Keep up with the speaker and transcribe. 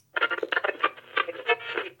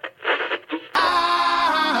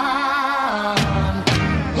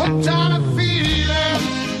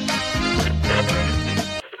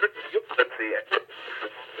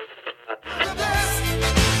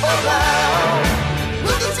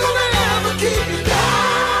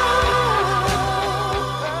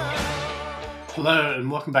Hello and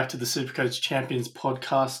welcome back to the Supercoach Champions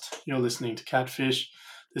podcast. You're listening to Catfish.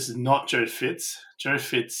 This is not Joe Fitz. Joe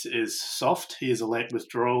Fitz is soft. He is a late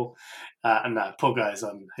withdrawal. And no, poor guy's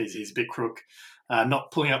he's a bit crook. Not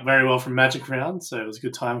pulling up very well from Magic Round, so it was a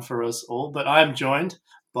good time for us all. But I am joined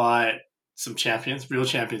by some champions, real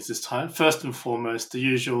champions this time. First and foremost, the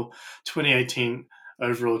usual 2018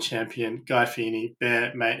 overall champion, Guy Feeney.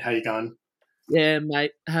 Bear, mate, how you going? Yeah,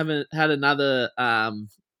 mate, haven't had another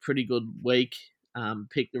pretty good week.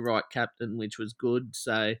 Picked the right captain, which was good.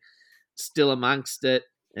 So still amongst it,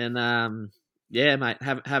 and yeah, mate,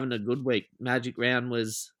 having a good week. Magic Round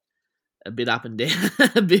was a bit up and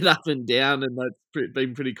down, and that's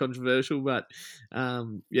been pretty controversial. But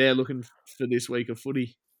yeah, looking for this week of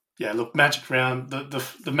footy. Yeah, look, Magic Round,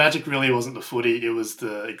 the magic really wasn't the footy, it was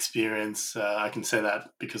the experience. I can say that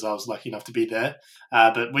because I was lucky enough to be there.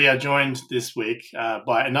 But we are joined this week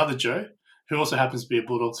by another Joe, who also happens to be a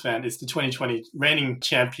Bulldogs fan. It's the 2020 reigning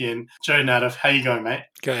champion, Joe Natoff. How you going, mate?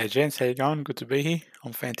 G'day, gents. How you going? Good to be here.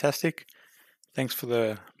 I'm fantastic. Thanks for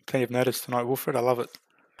the plenty of notice tonight, Wilfred. I love it.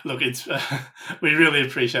 Look, it's we really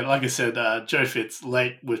appreciate it. Like I said, Joe Fitz,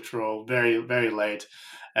 late withdrawal, very, very late.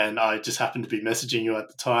 And I just happened to be messaging you at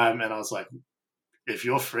the time, and I was like, if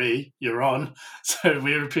you're free, you're on. So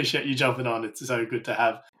we appreciate you jumping on. It's so good to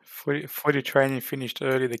have. Footy training finished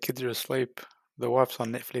early. The kids are asleep. The wife's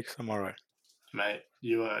on Netflix. I'm all right. Mate,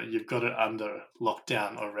 you've got it under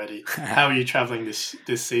lockdown already. How are you travelling this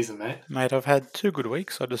season, mate? Mate, I've had 2 good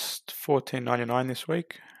weeks. I just $14.99 this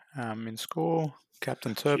week in score.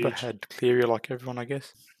 Captain Turbo had Cleary like everyone, I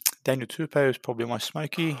guess. Daniel Tupou is probably my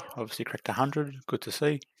smoky. Obviously cracked 100. Good to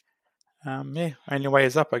see. Yeah, only way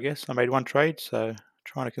is up, I guess. I made 1 trade, so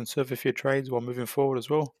trying to conserve a few trades while moving forward as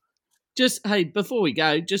well. Just hey, before we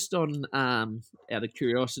go, just on out of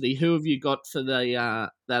curiosity, who have you got for the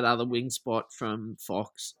that other wing spot from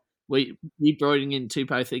Fox? You brought in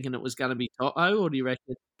Tupou thinking it was going to be Toto, or do you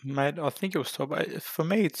reckon? Mate, I think it was top. For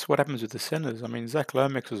me, it's what happens with the centres. I mean, Zach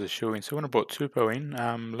Lomax was a shoe-in, so when I brought Tupou in,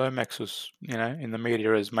 Lomax was, in the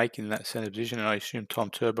media as making that centre position, and I assumed Tom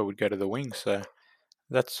Turbo would go to the wing. So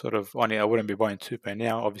that's sort of, I wouldn't be buying Tupou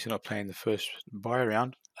now, obviously not playing the first buy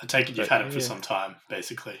round. I take it you've had it for some time,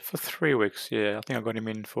 basically. For 3 weeks, yeah. I think I got him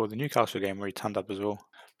in for the Newcastle game where he turned up as well.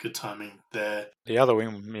 Good timing there. The other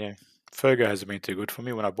wing, yeah, Fergo hasn't been too good for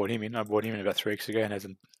me when I brought him in. I brought him in about 3 weeks ago and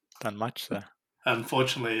hasn't done much, so...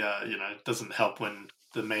 Unfortunately, it doesn't help when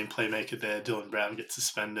the main playmaker there, Dylan Brown, gets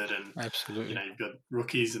suspended, and absolutely, you've got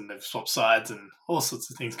rookies and they've swapped sides and all sorts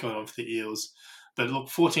of things going on for the Eels. But look,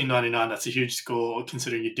 $14.99, that's a huge score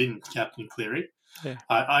considering you didn't captain Cleary. Yeah.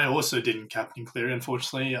 I also didn't captain Cleary.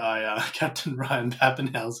 Unfortunately, I captained Ryan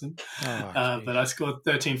Pappenhausen, but I scored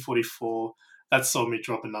 13.44. That saw me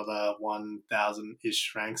drop another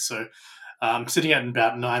 1,000-ish ranks. So I'm sitting at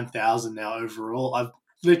about 9,000 now overall. I've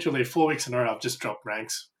literally 4 weeks in a row, I've just dropped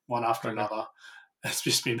ranks one after another. It's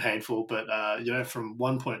just been painful, but from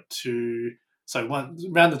 1.2, around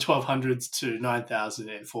the 1,200s to 9,000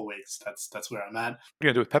 in 4 weeks. That's where I'm at. What are you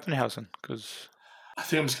gonna do with Pappenhausen? Because I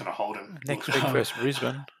think I'm just gonna hold him next week versus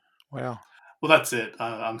Brisbane. Wow. Well, that's it.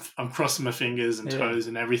 I'm crossing my fingers and toes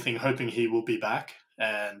and everything, hoping he will be back.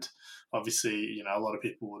 And obviously, a lot of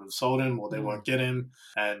people would have sold him or they won't get him.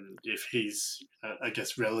 And if he's, I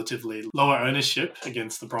guess, relatively lower ownership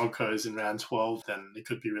against the Broncos in round 12, then it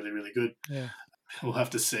could be really, really good. Yeah. We'll have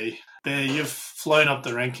to see. There, you've flown up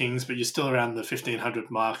the rankings, but you're still around the 1,500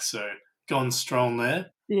 mark, so gone strong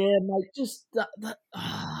there. Yeah, mate, just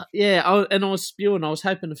and I was spewing. I was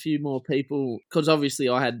hoping a few more people, because obviously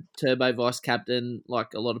I had Turbo vice captain,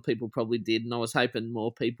 like a lot of people probably did, and I was hoping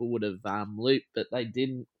more people would have looped, but they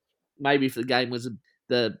didn't. Maybe if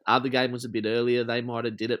the other game was a bit earlier, they might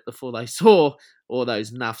have did it before they saw all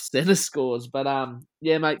those nuff centre scores. But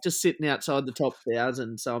yeah, mate, just sitting outside the top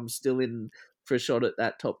 1,000, so I'm still in for a shot at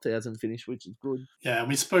that top 1,000 finish, which is good. Yeah, and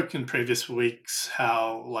we spoke in previous weeks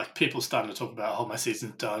how people starting to talk about, oh, my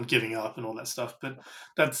season's done, giving up and all that stuff, but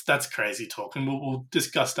that's crazy talk, and we'll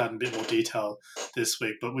discuss that in a bit more detail this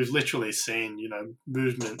week. But we've literally seen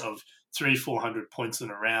movement of 300-400 points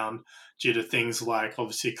in a round due to things like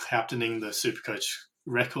obviously captaining the Supercoach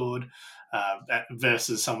record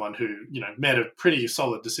versus someone who made a pretty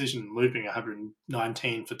solid decision looping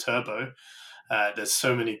 119 for Turbo. There's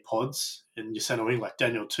so many pods in your centre wing, like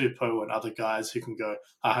Daniel Tupou and other guys who can go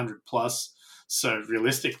 100 plus. So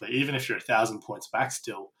realistically, even if you're 1,000 points back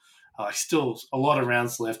still a lot of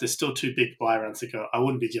rounds left. There's still 2 big buy rounds to go. I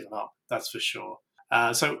wouldn't be giving up, that's for sure.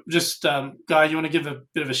 So just, Guy, you want to give a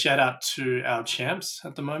bit of a shout out to our champs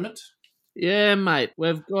at the moment? Yeah, mate.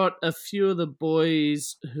 We've got a few of the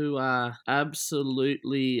boys who are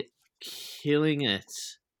absolutely killing it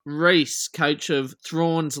Reese, coach of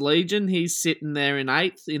Thrawn's Legion, he's sitting there in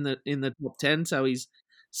 8th in the top 10, so he's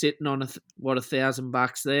sitting on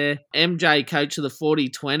 $1,000 there. MJ, coach of the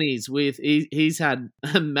 4020s, he's had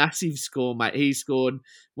a massive score, mate. He scored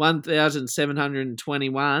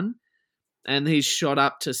 1,721, and he's shot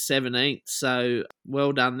up to 17th. So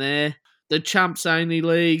well done there. The Chumps Only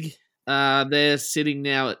League, they're sitting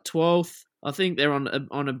now at 12th. I think they're on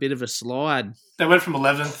a bit of a slide. They went from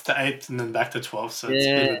 11th to 8th and then back to 12th, so it's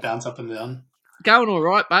a bit of a bounce up and down. Going all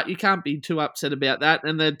right, but you can't be too upset about that.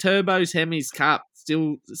 And the Turbos Hemis Cup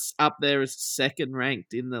still up there as second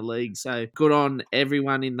ranked in the league. So good on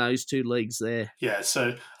everyone in those two leagues there. Yeah,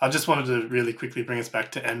 so I just wanted to really quickly bring us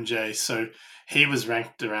back to MJ. So he was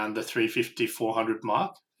ranked around the 350, 400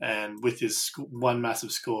 mark. And with his one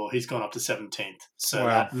massive score, he's gone up to 17th. So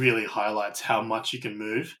that really highlights how much you can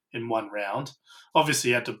move in one round. Obviously,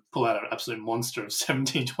 you had to pull out an absolute monster of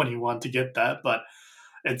 1721 to get that, but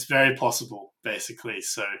it's very possible, basically.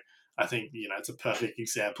 So I think, it's a perfect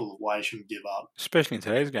example of why you shouldn't give up. Especially in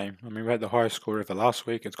today's game. I mean, we had the highest score ever last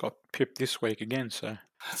week. It's got pipped this week again, so...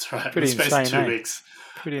 That's right. Pretty insane, in the space of 2 weeks.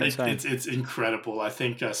 Pretty insane. It's incredible. I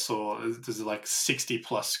think I saw there's like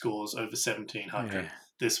 60-plus scores over 1,700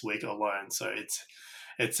 this week alone. So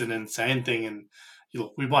it's an insane thing. And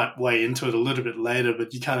we might weigh into it a little bit later,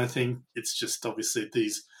 but you kind of think it's just obviously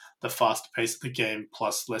the fast pace of the game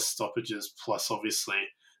plus less stoppages plus obviously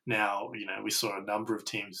now, we saw a number of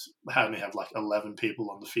teams only have like 11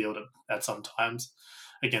 people on the field at some times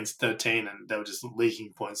against 13, and they were just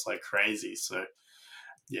leaking points like crazy. So,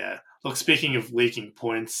 yeah. Look, speaking of leaking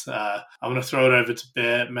points, I'm going to throw it over to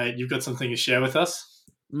Bear. Mate, you've got something to share with us?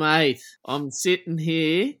 Mate, I'm sitting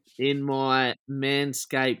here in my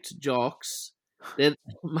Manscaped jocks. They're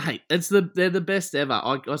the best ever.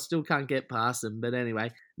 I still can't get past them. But anyway,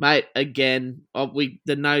 mate, again,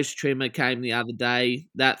 the nose trimmer came the other day.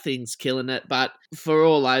 That thing's killing it. But for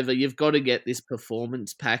all over, you've got to get this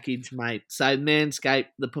performance package, mate. So Manscaped,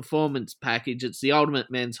 the performance package, it's the ultimate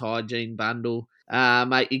men's hygiene bundle.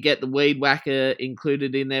 Mate, you get the Weed Whacker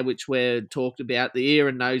included in there, which we've talked about, the ear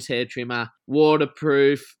and nose hair trimmer,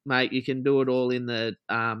 waterproof, mate. You can do it all in the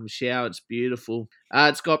shower. It's beautiful.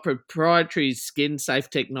 It's got proprietary skin-safe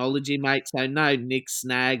technology, mate, so no nicks,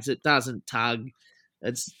 snags. It doesn't tug.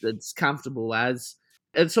 It's comfortable as.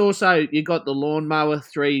 It's also, you got the Lawnmower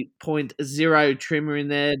 3.0 trimmer in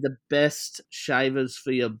there, the best shavers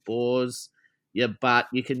for your balls, your butt.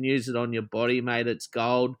 You can use it on your body, mate. It's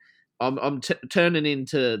gold. I'm turning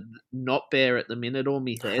into Not Bear at the minute. All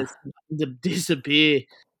my hair's to disappear,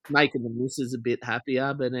 making the missus a bit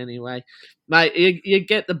happier. But anyway, mate, you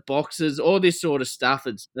get the boxes, all this sort of stuff.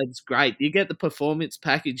 It's great. You get the performance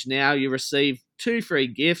package now. You receive 2 free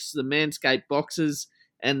gifts, the Manscaped boxes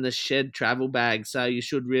and the Shed travel bag. So you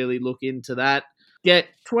should really look into that. Get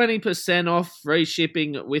 20% off free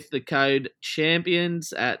shipping with the code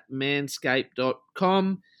CHAMPIONS at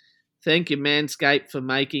manscaped.com. Thank you, Manscaped, for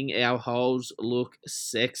making our holes look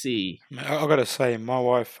sexy. I've got to say, my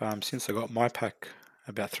wife, since I got my pack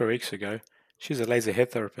about 3 weeks ago, she's a laser hair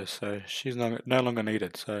therapist, so she's no longer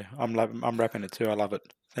needed. So I'm wrapping it too. I love it.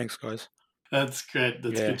 Thanks, guys. That's great.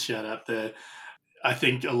 That's a good shout out there. I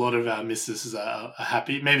think a lot of our misses are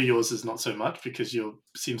happy. Maybe yours is not so much because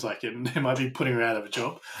seems like it might be putting her out of a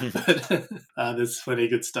job. But there's plenty of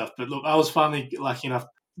good stuff. But look, I was finally lucky enough.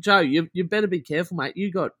 Joe, you better be careful, mate. You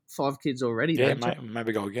got 5 kids already. Yeah, mate.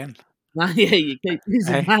 Maybe go again. No, yeah, you keep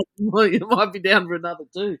using that. You might be down for another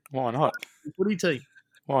 2. Why not? Footy team.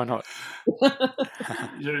 Why not?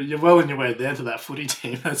 You're well on your way there to that footy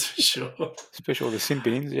team, that's for sure. Especially all the sin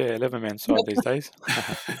bins. Yeah, 11-man side these days.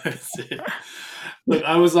 That's it. Look,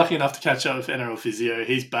 I was lucky enough to catch up with NRL Physio.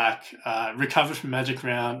 He's back, recovered from Magic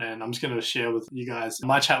Round, and I'm just going to share with you guys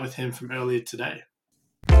my chat with him from earlier today.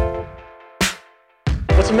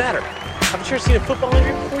 What's the matter? Haven't you seen a football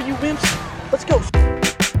injury before, you wimps? Let's go.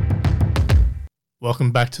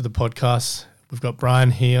 Welcome back to the podcast. We've got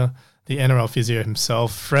Brian here, the NRL Physio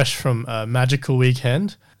himself, fresh from a magical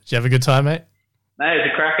weekend. Did you have a good time, mate? Mate, it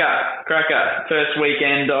was a cracker. First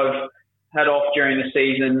weekend I've had off during the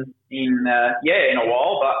season in a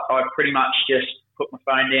while, but I pretty much just put my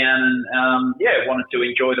phone down and wanted to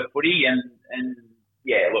enjoy the footy and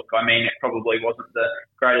look, I mean, it probably wasn't the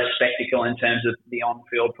greatest spectacle in terms of the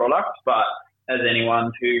on-field product, but as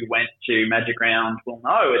anyone who went to Magic Round will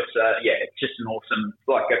know, it's just an awesome,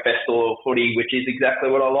 like a festival of footy, which is exactly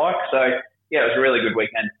what I like. So, yeah, it was a really good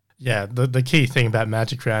weekend. Yeah, the key thing about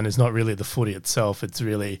Magic Round is not really the footy itself. It's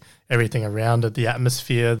really everything around it, the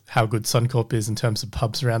atmosphere, how good Suncorp is in terms of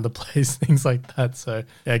pubs around the place, things like that. So,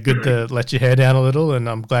 yeah, good to let your hair down a little, and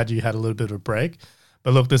I'm glad you had a little bit of a break.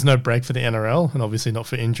 But look, there's no break for the NRL and obviously not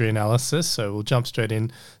for injury analysis, so we'll jump straight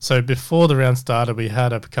in. So before the round started, we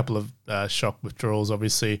had a couple of shock withdrawals.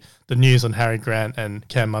 Obviously, the news on Harry Grant and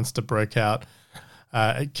Cam Munster broke out.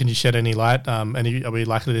 Can you shed any light? Are we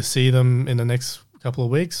likely to see them in the next couple of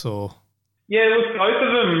weeks? Or Yeah, look, both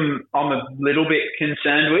of them I'm a little bit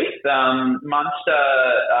concerned with. Munster,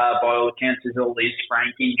 by all accounts, is a Liz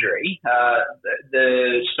Frank injury.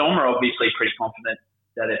 The Storm are obviously pretty confident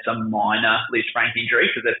that it's a minor Liz Frank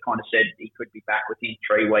injury because they've kind of said he could be back within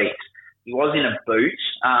 3 weeks. He was in a boot.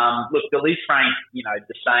 Look, the Liz Frank, the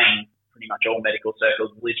saying pretty much all medical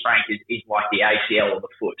circles, Liz Frank is like the ACL of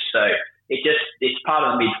the foot. So it's part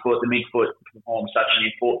of the midfoot. The midfoot performs such an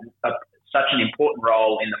important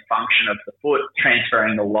role in the function of the foot,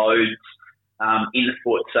 transferring the loads in the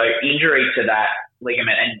foot. So injury to that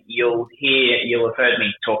ligament, and you'll have heard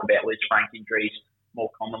me talk about Liz Frank injuries more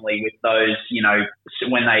commonly with those,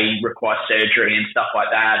 when they require surgery and stuff like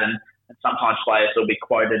that. And sometimes players will be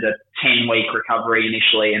quoted a 10-week recovery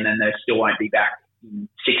initially, and then they still won't be back in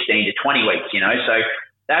 16 to 20 weeks, So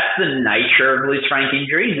that's the nature of Liz Frank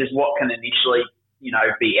injuries, is what can initially,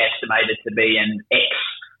 be estimated to be an X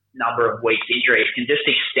number of weeks injury. It can just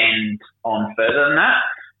extend on further than that.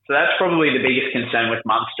 So that's probably the biggest concern with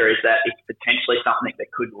Munster, is that it's potentially something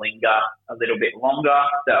that could linger a little bit longer.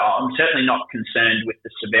 So I'm certainly not concerned with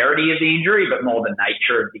the severity of the injury, but more the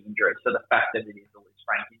nature of the injury. So the fact that it is a Liz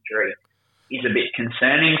Frank injury is a bit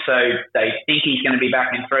concerning. So they think he's going to be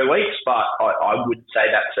back in 3 weeks, but I wouldn't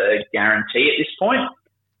say that's a guarantee at this point.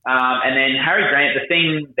 And then Harry Grant, the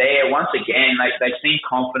thing there, once again, they seem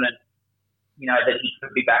confident that he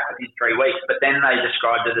could be back within 3 weeks, but then they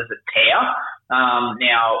described it as a tear.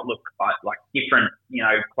 Now, look, like different,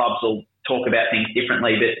 clubs will talk about things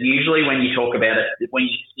differently, but usually when you talk about it, when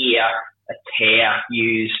you hear a tear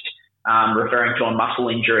used referring to a muscle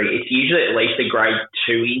injury, it's usually at least a grade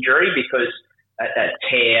 2 injury, because a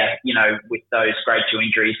tear, with those grade 2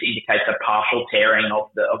 injuries indicates a partial tearing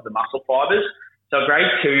of the muscle fibers. So a grade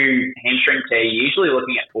 2 hamstring tear, usually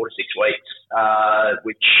looking at 4 to 6 weeks,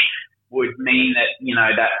 which would mean that,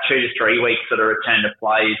 that 2 to 3 weeks sort of return to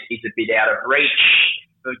play is a bit out of reach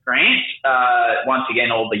for Grant. Once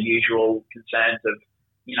again, all the usual concerns of,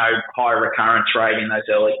 high recurrence rate in those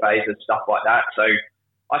early phases, stuff like that. So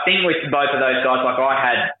I think with both of those guys, like I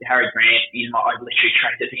had Harry Grant I literally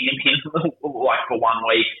traded him in like for 1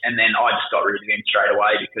 week, and then I just got rid of him straight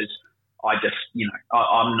away because I just,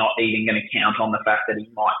 I'm not even going to count on the fact that he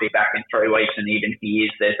might be back in 3 weeks, and even if he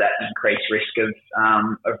is, there's that increased risk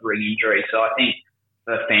of ring injury. So I think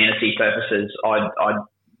for fantasy purposes, I'd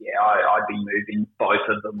be moving both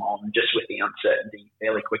of them on just with the uncertainty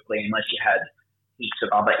fairly quickly, unless you had heaps of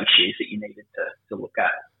other issues that you needed to look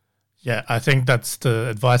at. Yeah, I think that's the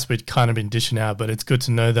advice we'd kind of been dishing out, but it's good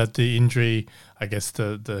to know that the injury, I guess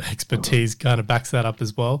the expertise kind of backs that up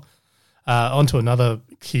as well. On to another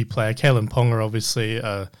key player, Kalyn Ponga, obviously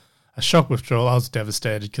a shock withdrawal. I was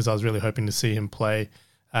devastated because I was really hoping to see him play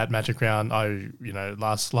at Magic Round.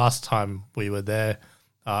 Last time we were there,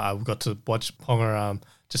 I got to watch Ponga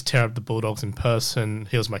just tear up the Bulldogs in person.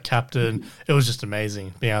 He was my captain. It was just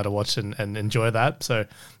amazing being able to watch and enjoy that. So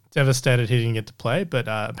devastated he didn't get to play, but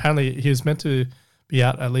apparently he was meant to be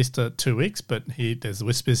out at least 2 weeks, but there's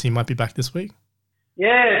whispers he might be back this week.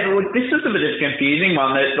 Yeah, look, this is a bit of a confusing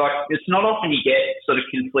one. It's not often you get sort of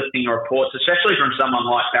conflicting reports, especially from someone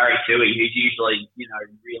like Barry Toohey, who's usually,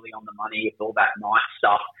 really on the money with all that night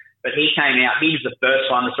stuff. But he came out, he was the first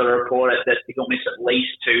one to sort of report it, that he'll miss at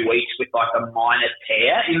least 2 weeks with like a minor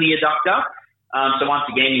tear in the adductor. So once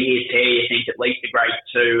again, you hear tear, you think at least a grade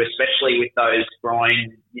 2, especially with those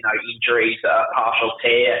groin, injuries, partial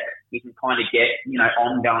tear. You can kind of get,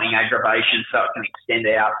 ongoing aggravation, so it can extend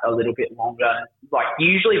out a little bit longer. Like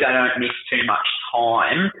usually they don't miss too much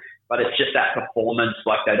time, but it's just that performance.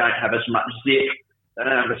 Like they don't have as much zip, they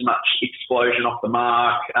don't have as much explosion off the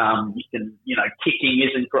mark. Kicking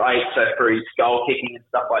isn't great, so for his goal kicking and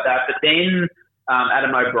stuff like that. But then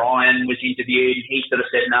Adam O'Brien was interviewed, and he sort of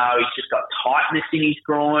said, no, he's just got tightness in his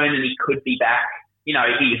groin, and he could be back. He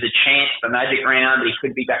was a chance for Magic Round, he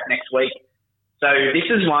could be back next week. So this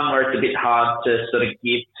is one where it's a bit hard to sort of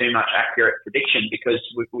give too much accurate prediction, because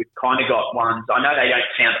we've kind of got ones. I know they don't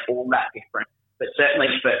sound all that different, but certainly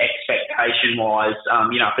for expectation-wise,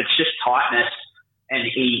 if it's just tightness and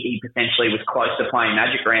he potentially was close to playing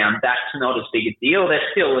Magic Round, that's not as big a deal. There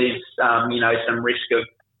still is, some risk of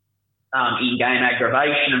in-game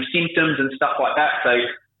aggravation of symptoms and stuff like that. So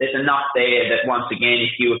there's enough there that once again,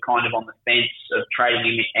 if you were kind of on the fence of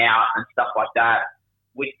trading him out and stuff like that,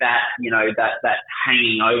 with that, that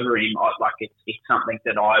hanging over him, it's something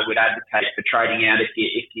that I would advocate for trading out if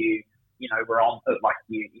you were on, like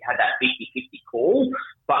you had that 50-50 call.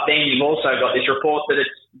 But then you've also got this report that it's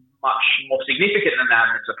much more significant than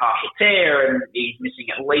that, and it's a partial tear, and he's missing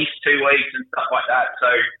at least 2 weeks and stuff like that. So,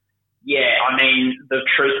 yeah, I mean, the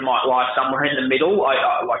truth might lie somewhere in the middle.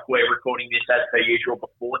 Like we're recording this as per usual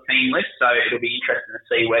before team list, so it'll be interesting to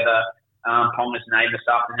see whether Ponga's named this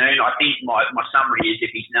afternoon. I think my summary is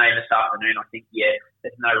if he's named this afternoon, I think, yeah,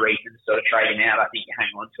 there's no reason to sort of trade him out. I think you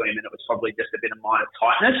hang on to him, and it was probably just a bit of minor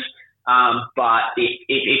tightness. But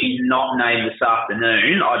if he's not named this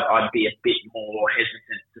afternoon, I'd be a bit more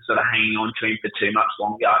hesitant to sort of hanging on to him for too much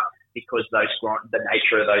longer because the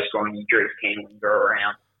nature of those groin injuries can linger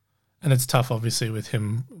around. And it's tough, obviously, with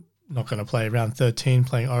him not going to play round 13,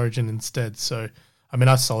 playing Origin instead. So, I mean,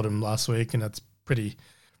 I sold him last week, and that's pretty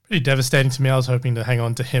devastating to me. I was hoping to hang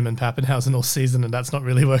on to him and Pappenhausen all season, and that's not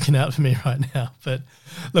really working out for me right now. But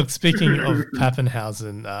look, speaking of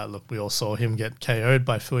Pappenhausen, we all saw him get KO'd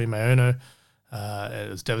by Fui Maono. It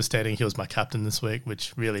was devastating. He was my captain this week,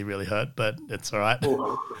 which really, really hurt, but it's all right.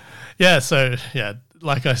 Yeah, so, yeah,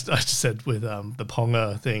 like I just said with the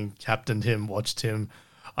Ponga thing, captained him, watched him.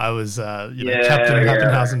 I was, captain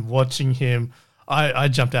Pappenhausen, watching him. I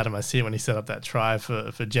jumped out of my seat when he set up that try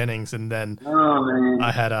for Jennings, and then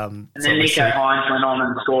I had and then Nico Hines went on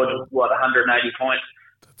and scored 180 points.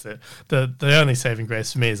 That's it. The only saving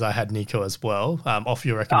grace for me is I had Nico as well, off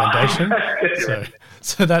your recommendation.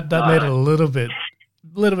 So that made it a little bit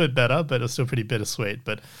better, but it was still pretty bittersweet.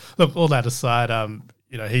 But look, all that aside,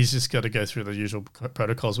 he's just got to go through the usual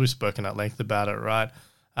protocols. We've spoken at length about it, right?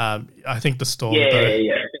 I think the Storm,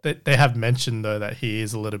 they have mentioned, though, that he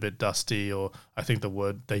is a little bit dusty, or I think the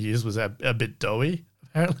word they used was a bit doughy,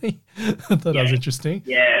 apparently. I thought that was interesting.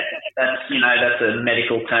 Yeah, that's a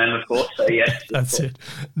medical term, of course, so yeah. That's it.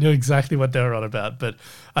 Knew exactly what they were on about, but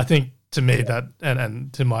I think to me that,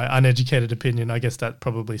 and to my uneducated opinion, I guess that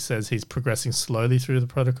probably says he's progressing slowly through the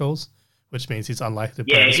protocols, which means he's unlikely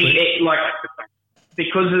to play this week.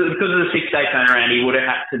 Because of the 6-day turnaround, he would have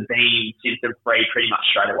had to be symptom-free pretty much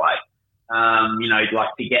straight away.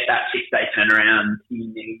 To get that 6-day turnaround, you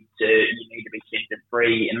need to be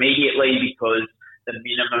symptom-free immediately because the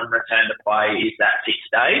minimum return to play is that 6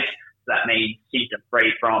 days. So that means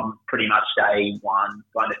symptom-free from pretty much day one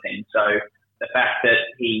kind of thing. So the fact that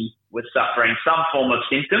he was suffering some form of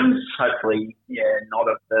symptoms, hopefully, not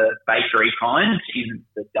of the bakery kind, in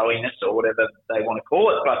the doughiness or whatever they want to call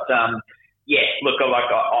it, but I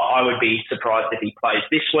would be surprised if he plays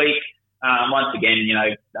this week. Once again,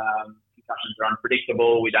 concussions are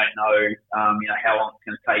unpredictable. We don't know, how long it's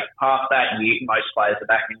going to take past that. Most players are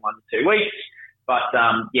back in 1 to 2 weeks. But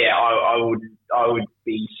I would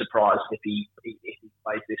be surprised if he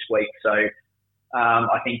plays this week. So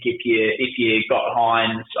I think if you got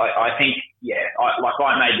Hines, I think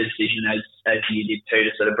I made the decision as you did too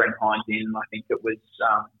to sort of bring Hines in. I think it was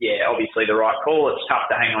obviously the right call. It's tough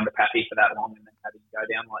to hang on to Pappy for that long and then have him go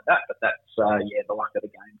down like that. But that's the luck of the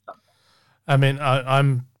game sometimes. I mean,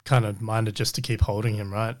 I'm kind of minded just to keep holding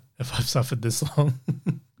him, right? If I've suffered this long.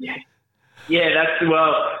 Yeah, it's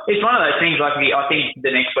one of those things. Like I think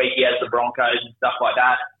the next week he has the Broncos and stuff like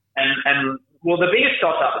that, and the biggest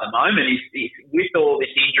toss up at the moment is with all this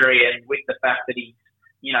injury and with the fact that he's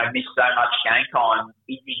missed so much game time.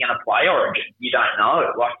 Is he going to play Origin? You don't know.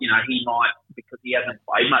 He might, because he hasn't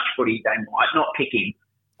played much footy. They might not pick him.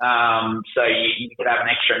 So you could have an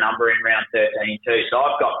extra number in round 13 too. So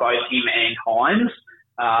I've got both him and Hines.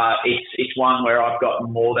 It's one where I've got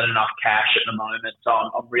more than enough cash at the moment. So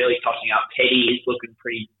I'm really tossing up. Teddy is looking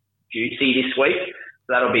pretty juicy this week.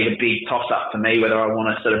 So that'll be the big toss-up for me, whether I want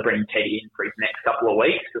to sort of bring Teddy in for his next couple of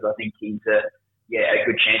weeks, because I think he's a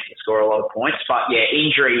good chance to score a lot of points. But,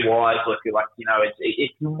 injury-wise,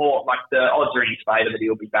 it's more like the odds are in his favour that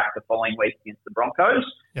he'll be back the following week against the Broncos.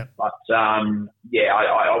 Yep. But, I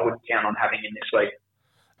wouldn't count on having him this week.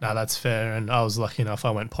 No, that's fair. And I was lucky enough, I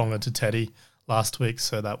went Ponga to Teddy last week,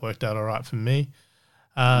 so that worked out all right for me.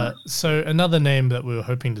 So another name that we were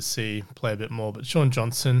hoping to see play a bit more, but Sean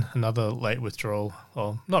Johnson, another late withdrawal.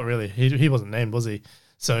 Well, not really. He wasn't named, was he?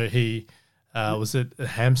 So he was it a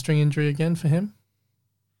hamstring injury again for him?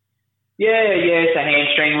 Yeah, it's a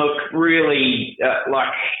hamstring. Look, really,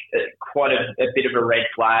 quite a bit of a red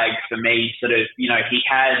flag for me. Sort of,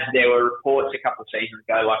 there were reports a couple of seasons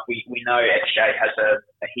ago, like we know SJ has a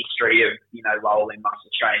history of, lower limb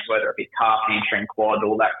muscle strains, whether it be calf, hamstring, quad,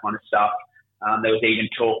 all that kind of stuff. There was even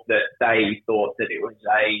talk that they thought that it was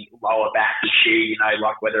a lower back issue,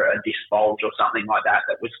 like whether a disc bulge or something like that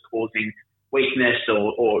was causing weakness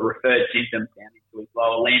or referred symptoms down into his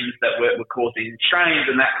lower limbs that were causing strains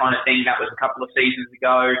and that kind of thing. That was a couple of seasons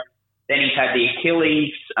ago. Then he's had the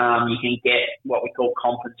Achilles. You can get what we call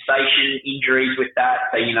compensation injuries with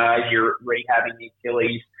that. So, as you're rehabbing the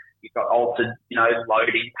Achilles, you've got altered,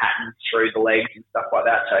 loading patterns through the legs and stuff like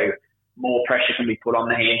that. So more pressure can be put on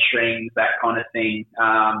the hamstrings, that kind of thing.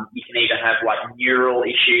 You can even have like neural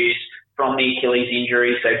issues from the Achilles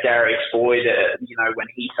injury. So Darius Boyd, when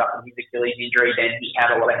he suffered his Achilles injury, then he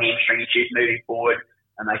had a lot of hamstring issues moving forward,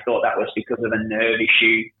 and they thought that was because of a nerve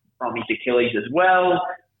issue from his Achilles as well.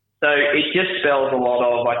 So it just spells a lot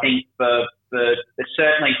of, I think, for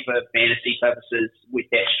certainly for fantasy purposes with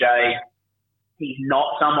SJ, he's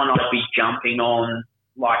not someone I'd be jumping on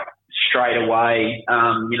like straight away,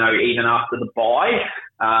 even after the bye,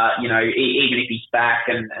 even if he's back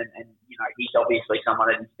and he's obviously someone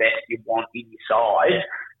that is best you want in your side.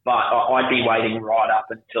 But I'd be waiting right up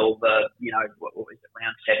until the, what is it,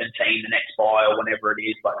 round 17, the next bye or whenever it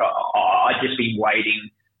is. Like I'd just be waiting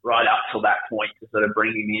right up till that point to sort of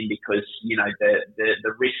bring him in because,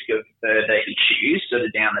 the risk of further issues sort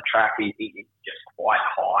of down the track is just quite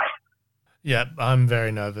high. Yeah, I'm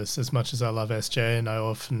very nervous. As much as I love SJ and I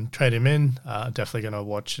often trade him in, definitely going to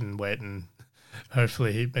watch and wait and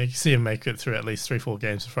hopefully see him make it through at least 3-4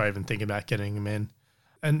 games before I even think about getting him in.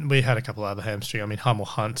 And we had a couple other hamstring. I mean, Hummel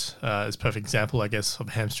Hunt is a perfect example, I guess, of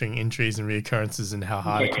hamstring injuries and reoccurrences and how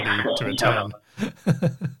hard it can be to return.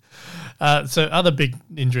 So other big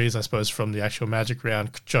injuries, I suppose, from the actual Magic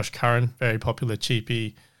round. Josh Curran, very popular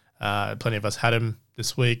cheapie. Plenty of us had him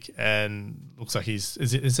this week, and looks like is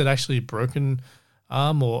it actually a broken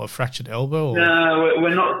arm or a fractured elbow? Or? No,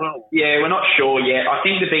 we're not. We're not sure yet. I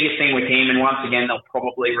think the biggest thing with him, and once again, they'll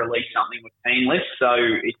probably release something with team list, so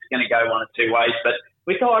it's going to go one of two ways. But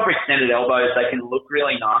with the hyperextended elbows, they can look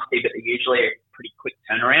really nasty, but they're usually a pretty quick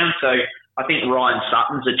turnaround. So I think Ryan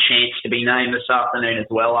Sutton's a chance to be named this afternoon as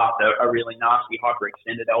well after a really nasty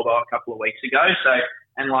hyperextended elbow a couple of weeks ago. So.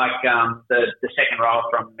 And like the second rower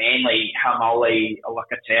from Manly, Hamoli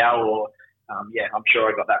Alakatau, or I'm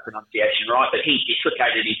sure I got that pronunciation right, but he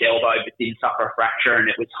dislocated his elbow but didn't suffer a fracture,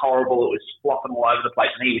 and it was horrible. It was flopping all over the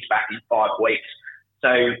place, and he was back in 5 weeks.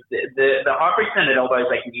 So the hyperextended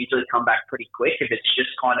elbows, they can usually come back pretty quick if it's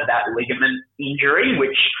just kind of that ligament injury,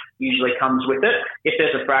 which usually comes with it. If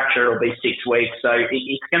there's a fracture, it'll be 6 weeks. So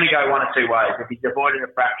it's going to go one of two ways. If he's avoided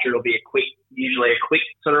a fracture, it'll be usually a quick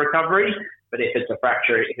sort of recovery. But if it's a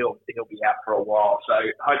fracture, he'll be out for a while. So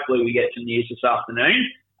hopefully we get some news this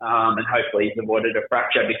afternoon, and hopefully he's avoided a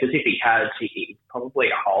fracture, because if he has, he's probably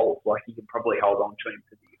a hold. Like, you can probably hold on to him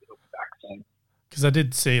because he'll be back soon. Because I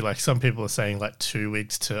did see, like, some people are saying like 2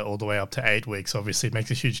 weeks to all the way up to 8 weeks. Obviously, it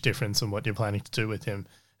makes a huge difference in what you're planning to do with him,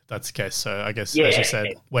 if that's the case. So I guess, as you said,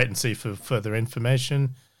 wait and see for further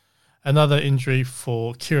information. Another injury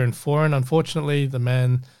for Kieran Foran. Unfortunately, the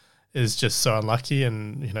man is just so unlucky,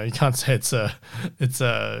 and you can't say it's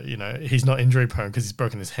he's not injury prone because he's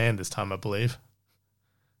broken his hand this time, I believe.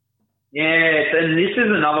 Yeah, and this is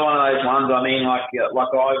another one of those ones. I mean, I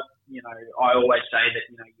always say that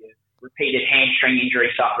your repeated hamstring injury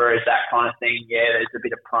sufferers, that kind of thing. Yeah, there's a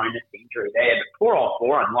bit of proneness to injury there, but poor old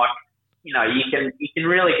Foran, you can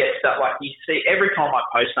really get stuck. Like, you see every time I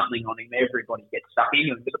post something on him, everybody gets stuck in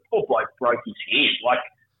him. But the poor bloke broke his hand.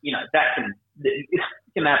 That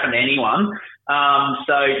can happen to anyone.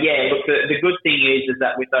 Look, the good thing is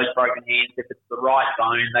that with those broken hands, if it's the right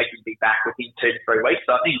bone, they can be back within 2 to 3 weeks.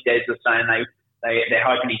 So I think Des was saying they're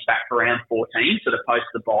hoping he's back for round 14, sort of post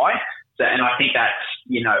the bye. So, and I think that's,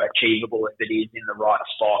 achievable if it is in the right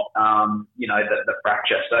spot, the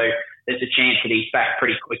fracture. So there's a chance that he's back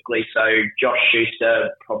pretty quickly. So Josh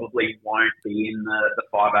Schuster probably won't be in the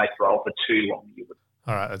 5/8 role for too long.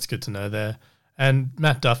 All right, that's good to know there. And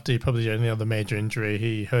Matt Duffy, probably the only other major injury,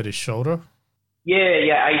 he hurt his shoulder. Yeah,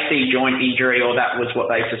 AC joint injury, or that was what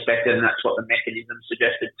they suspected, and that's what the mechanism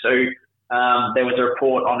suggested too. There was a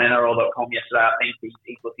report on NRL.com yesterday. I think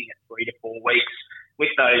he's looking at 3 to 4 weeks. With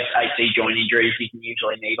those AC joint injuries, you can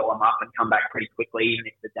usually needle them up and come back pretty quickly, even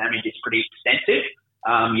if the damage is pretty extensive.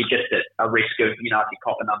 You're just at a risk of, if you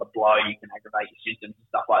cop another blow, you can aggravate your symptoms and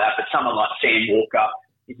stuff like that. But someone like Sam Walker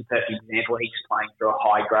is a perfect example. He's playing through a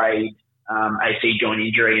high-grade AC joint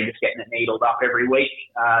injury and just getting it needled up every week,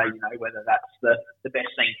 whether that's the best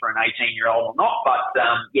thing for an 18-year-old or not. But,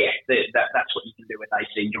 that's what you can do with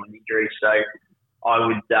AC joint injuries. So I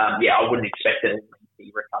wouldn't expect a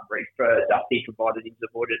lengthy recovery for Duffy, provided he's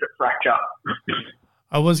avoided a fracture.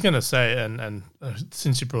 I was going to say, and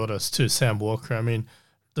since you brought us to Sam Walker, I mean,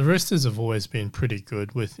 the Roosters have always been pretty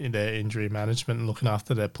good with their injury management and looking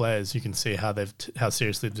after their players. You can see how how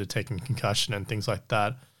seriously they're taking concussion and things like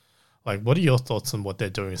that. Like, what are your thoughts on what they're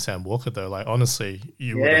doing with Sam Walker, though? Like, honestly,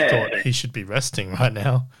 you would have thought he should be resting right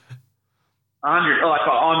now.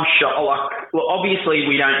 I'm shocked. Well, obviously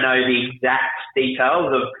we don't know the exact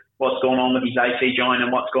details of what's going on with his AC joint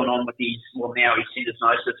and what's going on with now his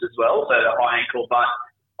syndesmosis as well, so the high ankle. But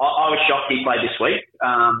I was shocked he played this week.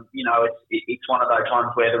 It's one of those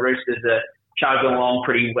ones where the Roosters are chugging along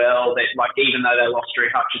pretty well. That even though they lost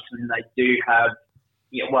Drew Hutchison, they do have.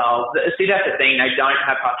 Yeah, well, see that's the thing. They don't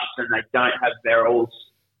have Hutchison. They don't have Verrills.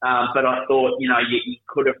 But I thought, you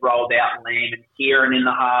could have rolled out Lamb and Kieran in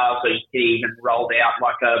the halves, or you could even rolled out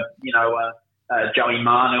a Joey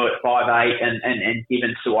Manu at 5'8" and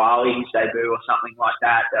given Suwali his debut or something like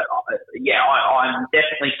that. I'm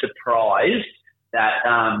definitely surprised that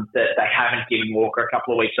they haven't given Walker a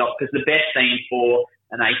couple of weeks off, because the best thing for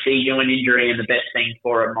an AC joint injury and the best thing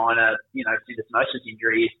for a minor, syndesmosis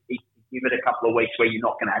injury is to give it a couple of weeks where you're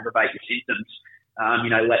not going to aggravate your symptoms.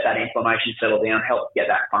 Let that inflammation settle down, help get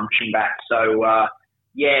that function back. So,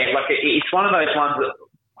 it's one of those ones that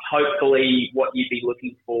hopefully what you'd be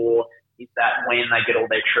looking for is that when they get all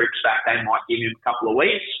their troops back, they might give him a couple of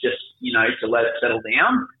weeks just, to let it settle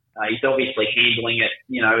down. He's obviously handling it,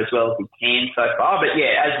 as well as he can so far. But,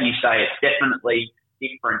 yeah, as you say, it's definitely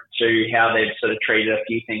different to how they've sort of treated a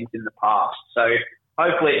few things in the past. So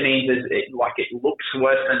hopefully it means it looks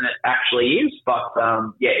worse than it actually is. But,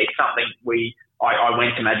 it's something I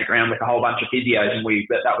went to Magic Round with a whole bunch of physios, and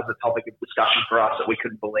that was a topic of discussion for us, that we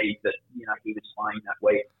couldn't believe that he was playing that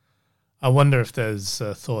week. I wonder if there's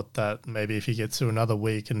a thought that maybe if he gets through another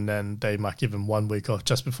week and then they might give him 1 week off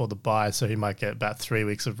just before the bye, so he might get about 3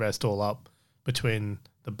 weeks of rest all up between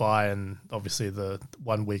the bye and obviously the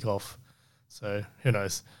 1 week off. So who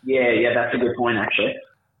knows? Yeah, that's a good point actually.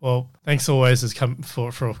 Well, thanks always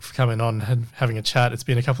for coming on and having a chat. It's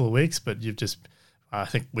been a couple of weeks, but I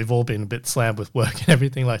think we've all been a bit slammed with work and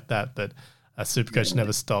everything like that, but Supercoach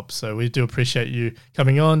never stops. So we do appreciate you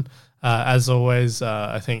coming on. As always,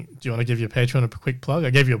 I think, do you want to give your Patreon a quick plug? I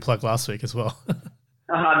gave you a plug last week as well.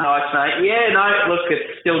 Nice, mate. Yeah, no, look,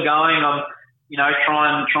 it's still going. I'm,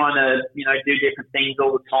 trying to, do different things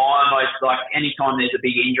all the time. Anytime there's a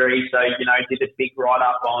big injury. So, did a big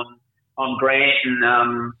write-up on Grant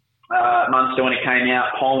and Munster when it came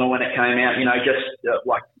out, Ponga when it came out,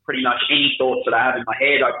 pretty much any thoughts that I have in my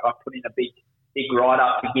head, I put in a big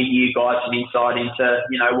write-up to give you guys some insight into,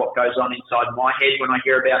 what goes on inside my head when I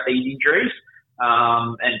hear about these injuries,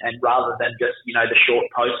 and rather than just, the short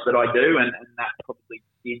posts that I do, and that probably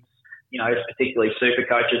gives, particularly super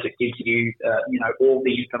coaches, it gives you, all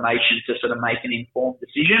the information to sort of make an informed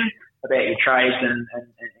decision about your trades and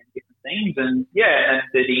different things, and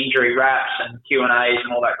the injury wraps and Q&As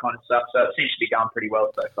and all that kind of stuff. So it seems to be going pretty well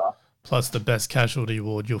so far. Plus the best casualty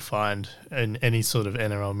award you'll find in any sort of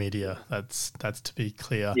NRL media. That's to be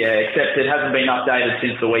clear. Yeah, except it hasn't been updated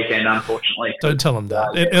since the weekend, unfortunately. Don't tell them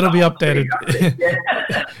that. It'll be updated.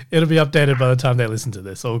 It'll be updated by the time they listen to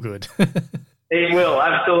this. All good. It will.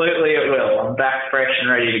 Absolutely it will. I'm back fresh and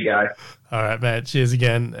ready to go. All right, mate. Cheers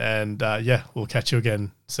again. And we'll catch you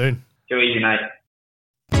again soon. Too easy, mate.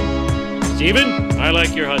 Steven, I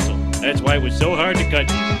like your hustle. That's why it was so hard to cut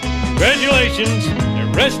you. Congratulations.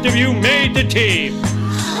 The rest of you made the team.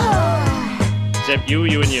 Except you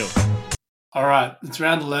and you. All right, it's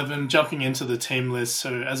round 11, jumping into the team list.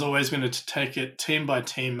 So as always, we're going to take it team by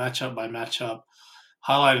team, matchup by matchup,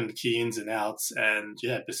 highlighting the key ins and outs, and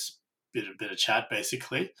just a bit of chat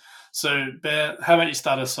basically. So Bear, how about you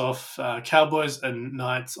start us off? Cowboys and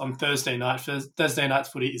Knights on Thursday night. Thursday night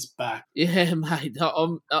footy is back. Yeah, mate. I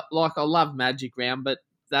love Magic Round, but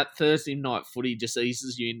that Thursday night footy just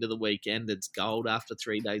eases you into the weekend. It's gold after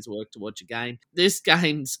 3 days' work to watch a game. This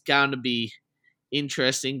game's going to be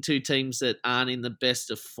interesting. Two teams that aren't in the best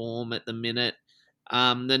of form at the minute.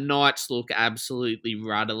 The Knights look absolutely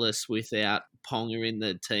rudderless without Ponga in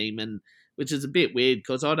the team, and which is a bit weird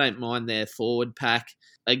because I don't mind their forward pack.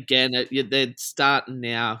 Again, they're starting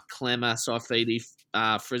now. Clemmer, Saifidi,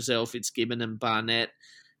 Frizzell, Fitzgibbon and Barnett.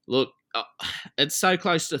 Look, it's so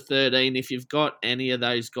close to 13. If you've got any of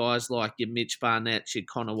those guys like your Mitch Barnett, your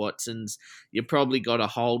Connor Watsons, you probably got to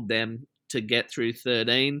hold them to get through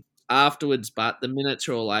 13 afterwards. But the minutes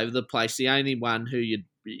are all over the place. The only one who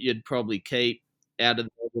you'd probably keep out of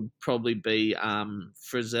there would probably be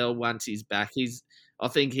Frizzell once he's back. I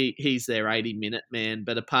think he's their 80-minute man.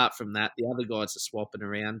 But apart from that, the other guys are swapping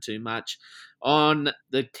around too much. On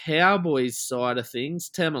the Cowboys side of things,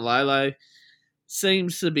 Tamalolo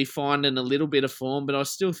seems to be finding a little bit of form, but I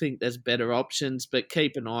still think there's better options. But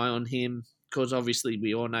keep an eye on him because obviously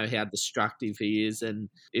we all know how destructive he is. And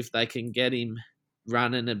if they can get him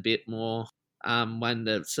running a bit more,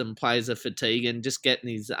 when some players are fatigued, and just getting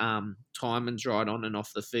his timings right on and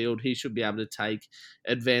off the field, he should be able to take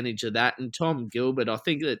advantage of that. And Tom Gilbert, I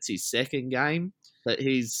think that's his second game, but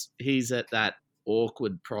he's at that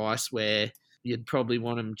awkward price where you'd probably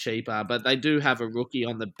want him cheaper. But they do have a rookie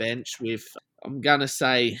on the bench with, I'm going to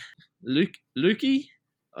say, Lukey.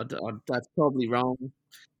 That's probably wrong.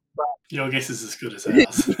 Your guess is as good as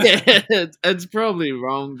ours. Yeah, it's probably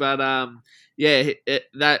wrong, but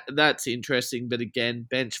that's interesting. But again,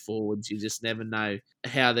 bench forwards, you just never know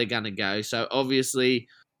how they're going to go. So obviously,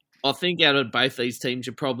 I think out of both these teams,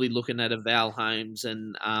 you're probably looking at a Val Holmes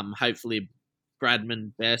and hopefully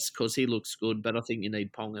Bradman Best, because he looks good. But I think you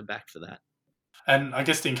need Ponga back for that. And I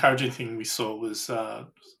guess the encouraging thing we saw was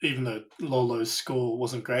even though Lolo's score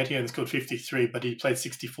wasn't great, he only scored 53, but he played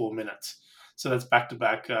 64 minutes. So that's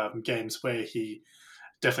back-to-back games where he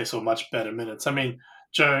definitely saw much better minutes. I mean,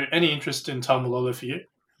 Joe, any interest in Tamalolo for you?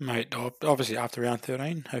 Mate, obviously after round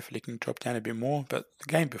 13, hopefully he can drop down a bit more. But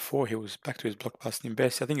the game before, he was back to his blockbusting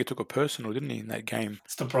best. I think he took a personal, didn't he, in that game?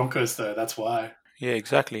 It's the Broncos, though. That's why. Yeah,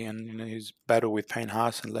 exactly. And his battle with Payne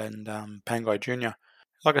Haas and Pangai Jr.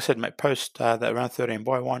 Like I said, mate, post that round 13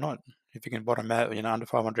 bye, why not? If you can bottom out, under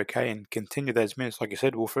 500k and continue those minutes, like you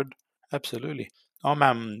said, Wilfred, absolutely.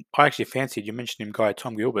 I actually fancied, you mentioned him,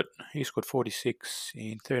 Tom Gilbert. He scored 46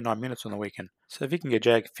 in 39 minutes on the weekend. So if he can get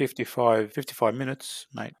Jag 55 minutes,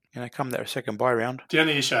 mate, come that second bye round. The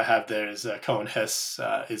only issue I have there is Cohen Hess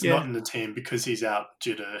is not in the team because he's out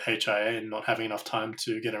due to HIA and not having enough time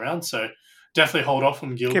to get around. So definitely hold off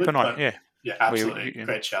on Gilbert. Keep an eye, yeah. Yeah, absolutely.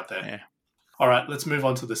 Great shout there. Yeah. All right, let's move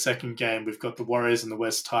on to the second game. We've got the Warriors and the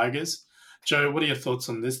West Tigers. Joe, what are your thoughts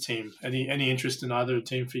on this team? Any interest in either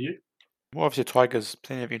team for you? Well, obviously, Tigers,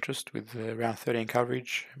 plenty of interest with round 13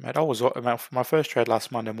 coverage. Mate, my first trade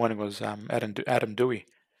last Monday morning was Adam Dewey.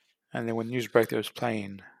 And then when news broke that he was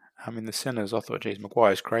playing in the centres, I thought, geez,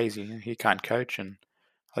 Maguire's crazy. He can't coach. And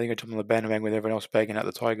I think I took him on the bandwagon with everyone else bagging out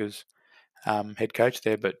the Tigers head coach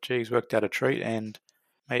there. But, geez, worked out a treat. And,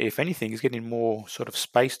 mate, if anything, he's getting more sort of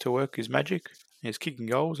space to work his magic. He's kicking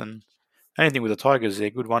goals. And anything with the Tigers, they're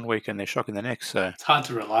good one week and they're shocking the next. So it's hard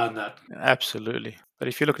to rely on that. Absolutely. But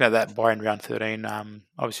if you're looking at that buy in round 13,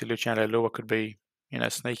 obviously Luciano Lua could be, a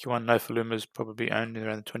sneaky one. No Faluma's probably owned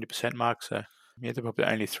around the 20% mark. So, yeah, they're probably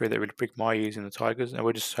the only three that really prick my ears in the Tigers. And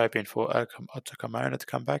we're just hoping for Otakamona to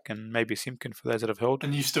come back and maybe Simpkin for those that have held.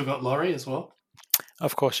 And you've still got Laurie as well?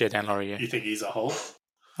 Of course, yeah, Dan Laurie, yeah. You think he's a hold?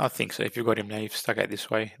 I think so. If you've got him now, you've stuck out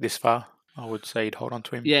this far, I would say you'd hold on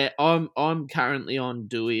to him. Yeah, I'm currently on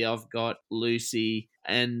Dewey. I've got Lucy,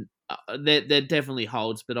 and they're definitely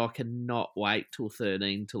holds, but I cannot wait till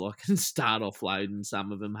 13 till I can start offloading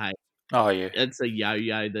some of them. Hey, oh yeah, it's a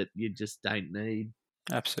yo-yo that you just don't need.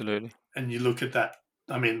 Absolutely. And you look at that.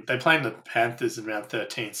 I mean, they're playing the Panthers in round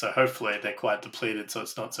 13, so hopefully they're quite depleted, so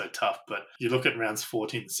it's not so tough. But you look at rounds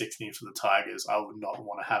 14 and 16 for the Tigers, I would not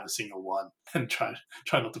want to have a single one and try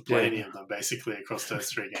not to play any of them, basically, across those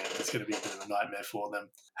three games. It's going to be a bit of a nightmare for them.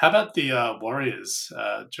 How about the Warriors?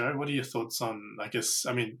 Joe, what are your thoughts on,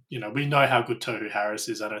 we know how good Tohu Harris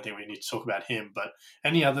is. I don't think we need to talk about him, but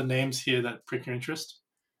any other names here that prick your interest?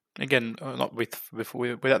 Again, not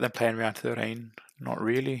without them playing round 13, not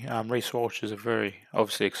really. Reece Walsh is a very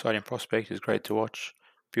obviously exciting prospect. He's great to watch.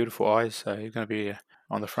 Beautiful eyes, so he's going to be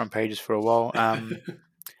on the front pages for a while.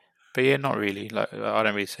 But yeah, not really. I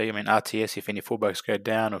don't really see. I mean, RTS, if any fullbacks go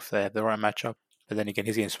down, or if they have the right matchup. But then again,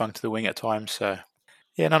 he's getting swung to the wing at times. So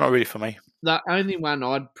yeah, not really for me. The only one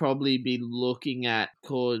I'd probably be looking at,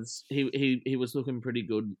 because he was looking pretty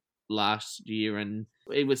good last year, and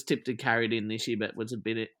he was tipped to carried in this year, but was a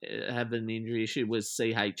bit have an injury issue, was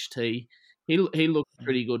CHT. He looked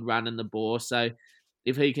pretty good running the ball, so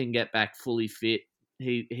if he can get back fully fit,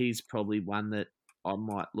 he's probably one that I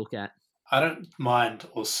might look at. I don't mind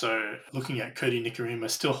also looking at Cody Nikorima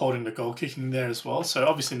still holding the goal kicking there as well. So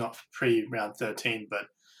obviously not pre-round 13,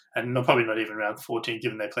 and probably not even round 14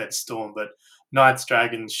 given they played Storm, but Knights,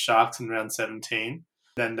 Dragons, Sharks in round 17.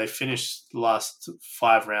 Then they finished the last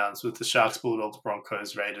 5 rounds with the Sharks, Bulldogs,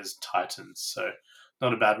 Broncos, Raiders, Titans. So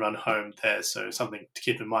not a bad run home there. So something to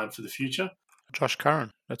keep in mind for the future. Josh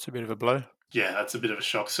Curran, that's a bit of a blow. Yeah, that's a bit of a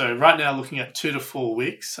shock. So right now looking at 2 to 4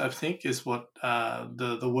 weeks, I think, is what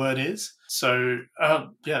the word is. So,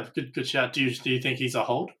 good shout. Do you think he's a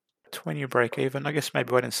hold? 20 break even. I guess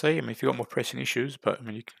maybe wait and see. I mean, if you've got more pressing issues, but I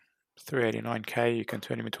mean, you can 389k, you can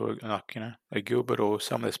turn him into a Gilbert or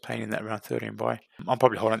someone that's playing in that round 13 buy. I'm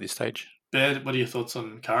probably holding at this stage. Baird, what are your thoughts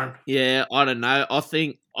on Curran? Yeah, I don't know. I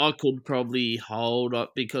think I could probably hold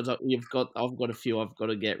because I've got a few I've got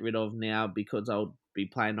to get rid of now because I'll be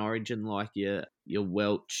playing Origin like your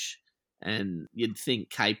Welch, and you'd think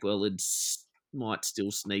Capewell would might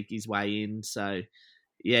still sneak his way in. So,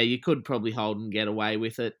 yeah, you could probably hold and get away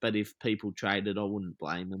with it, but if people traded, I wouldn't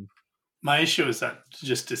blame them. My issue is that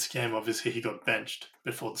just this game, obviously, he got benched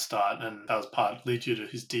before the start, and that was partly due to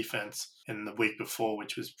his defense in the week before,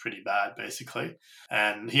 which was pretty bad, basically.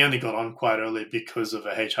 And he only got on quite early because of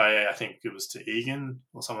a HIA, I think it was to Egan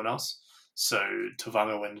or someone else. So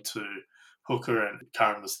Tavanga went to Hooker and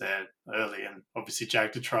Curran was there early and obviously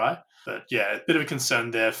jagged a try. But yeah, a bit of a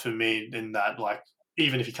concern there for me in that, like,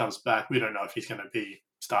 even if he comes back, we don't know if he's going to be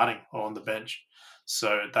starting or on the bench.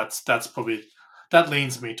 So that's probably... that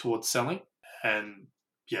leans me towards selling, and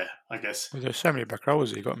yeah, I guess. Well, there's so many back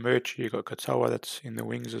rowers. You got Murchie, you got Katoa that's in the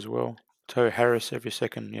wings as well. Toe Harris every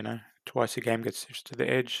second, twice a game gets to the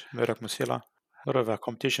edge. Murdoch Masila. A lot of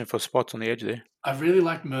competition for spots on the edge there. I really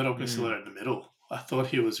like Murdoch Masila in the middle. I thought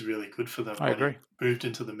he was really good for them. I agree. He moved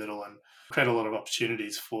into the middle and created a lot of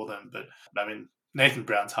opportunities for them. But I mean, Nathan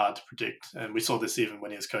Brown's hard to predict, and we saw this even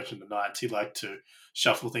when he was coaching the Knights. He liked to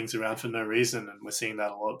shuffle things around for no reason, and we're seeing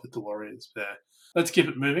that a lot with the Warriors there. Let's keep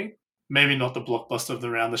it moving. Maybe not the blockbuster of the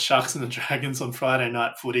round, the Sharks and the Dragons on Friday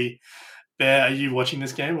night footy. Bear, are you watching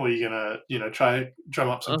this game, or are you going to, try drum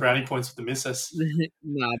up some brownie points with the missus?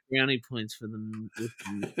 No, brownie points for them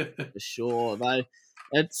for sure.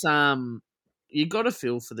 It's you got to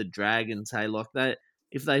feel for the Dragons. Hey, like that.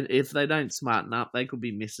 If they don't smarten up, they could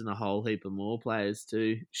be missing a whole heap of more players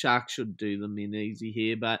too. Sharks should do them in easy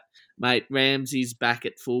here, but mate, Ramsey's back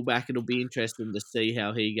at fullback. It'll be interesting to see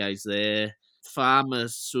how he goes there. Farmer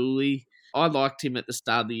Sully, I liked him at the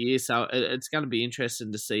start of the year, so it's going to be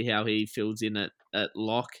interesting to see how he fills in at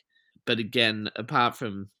lock. But again, apart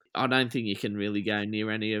from, I don't think you can really go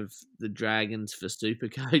near any of the Dragons for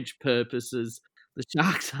Supercoach purposes. The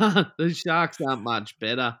Sharks aren't much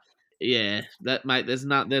better. Yeah, mate. There's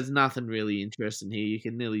nothing really interesting here. You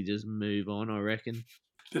can nearly just move on, I reckon.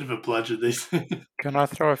 Bit of a bludger this. Can I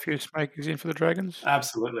throw a few smokies in for the Dragons?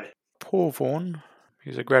 Absolutely. Paul Vaughan,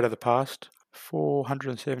 he's a great of the past.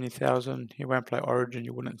 470,000. He won't play Origin,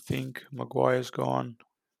 you wouldn't think. Maguire's gone.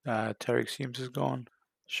 Tariq Sims is gone.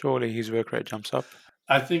 Surely his work rate jumps up.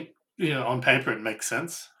 I think, on paper it makes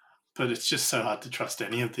sense, but it's just so hard to trust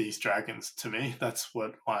any of these Dragons to me. That's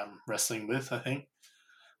what I'm wrestling with, I think.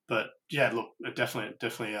 But yeah, look,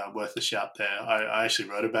 definitely worth a shout there. I actually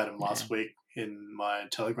wrote about him last week in my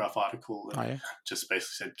Telegraph article and just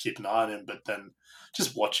basically said keep an eye on him. But then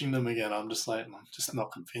just watching them again, I'm just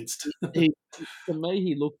not convinced. To me,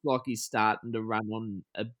 he looked like he's starting to run on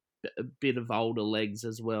a bit of older legs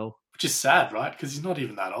as well. Which is sad, right? Because he's not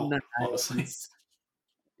even that old, honestly.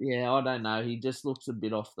 Yeah, I don't know. He just looks a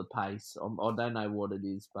bit off the pace. I don't know what it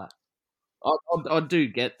is, but I do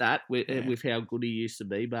get that with how good he used to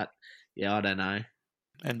be, but yeah, I don't know.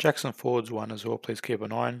 And Jackson Ford's one as well. Please keep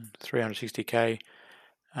an eye on 360k.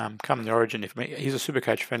 Come the Origin, he's a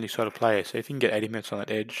Supercoach friendly sort of player, so if you can get 80 minutes on that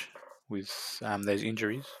edge with those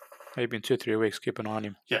injuries, maybe in 2-3 weeks, keep an eye on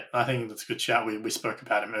him. Yeah, I think that's a good shout. We spoke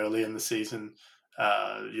about him early in the season,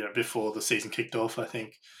 before the season kicked off, I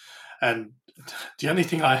think. And the only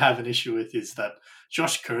thing I have an issue with is that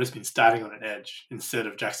Josh Kerr has been starting on an edge instead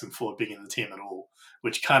of Jackson Ford being in the team at all,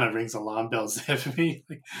 which kind of rings alarm bells there for me,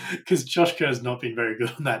 because Josh Kerr has not been very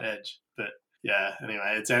good on that edge. But yeah,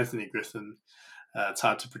 anyway, it's Anthony Griffin. It's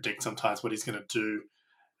hard to predict sometimes what he's going to do.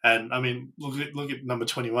 And I mean, look at number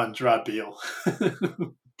 21, Gerard Beale.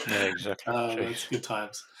 Yeah, exactly. That's good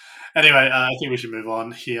times. Anyway, I think we should move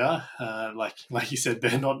on here. Like you said,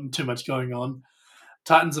 Ben, not too much going on.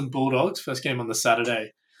 Titans and Bulldogs, first game on the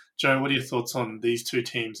Saturday. Joe, what are your thoughts on these two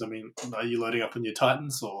teams? I mean, are you loading up on your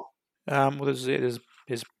Titans or? Well, there's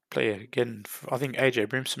player again. I think AJ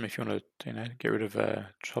Brimson, if you want to, get rid of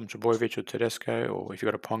Tom Trbojevic or Tedesco, or if you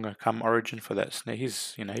got a Ponga come Origin for that snare, he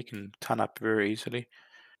can turn up very easily.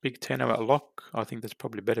 Big Teno at lock, I think that's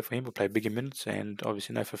probably better for him. We'll play bigger minutes, and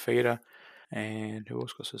obviously no Fafita. And who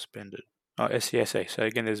else got suspended? Oh, SCSA. So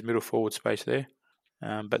again, there's middle forward space there.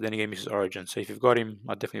 But then again, misses Origin. So if you've got him,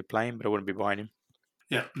 I'd definitely play him, but I wouldn't be buying him.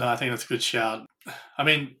 Yeah, no, I think that's a good shout. I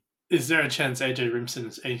mean, is there a chance AJ Brimson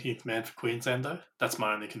is 18th man for Queensland, though? That's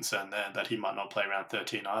my only concern there, that he might not play round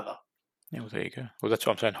 13 either. Yeah, well, there you go. Well, that's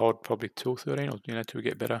what I'm saying. Hold probably till 13, or till we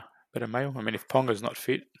get better mail. I mean, if Ponga's not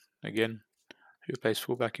fit, again, who plays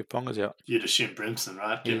fullback if Ponga's out? You'd assume Brimson,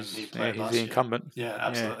 right? He's the incumbent. Yeah,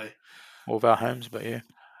 absolutely. Yeah. Or Val Holmes, but yeah.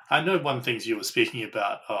 I know one of the things you were speaking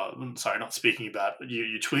about, not speaking about,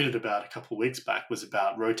 you tweeted about a couple of weeks back was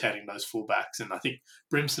about rotating those fullbacks. And I think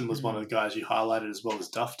Brimson was one of the guys you highlighted as well as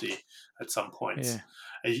Dufty at some points.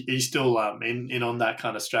 Yeah. Are you still in on that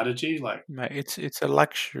kind of strategy? Mate, it's a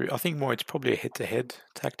luxury. I think more it's probably a head-to-head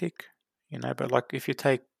tactic, but like if you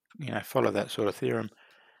take, follow that sort of theorem,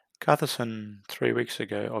 Gutherson 3 weeks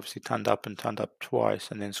ago obviously turned up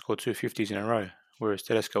twice and then scored 250s in a row, whereas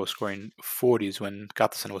Tedesco was scoring 40s when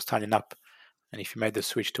Gutherson was turning up. And if you made the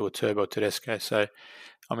switch to a turbo Tedesco, so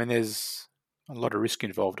I mean, there's a lot of risk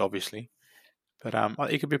involved, obviously, but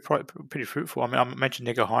it could be pretty fruitful. I mean, I mentioned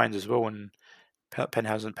Nico Hines as well when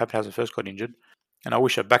Pappenhausen first got injured, and I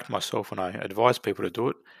wish I backed myself when I advised people to do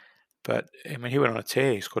it. But I mean, he went on a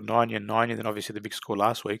tear. He scored 90 and 90, then obviously the big score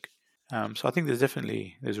last week. So I think there's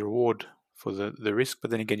a reward for the risk,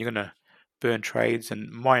 but then again, you're going to burn trades. And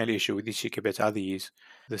my only issue with this year compared to other years,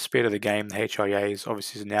 the speed of the game, the HIAs,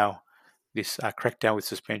 obviously is now this crackdown with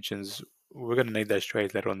suspensions. We're going to need those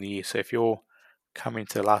trades later on in the year. So if you're coming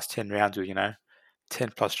to the last 10 rounds with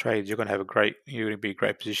 10 plus trades, you're going to be in a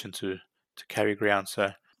great position to carry ground.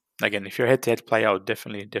 So again, if you're a head-to-head player, I would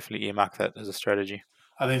definitely earmark that as a strategy.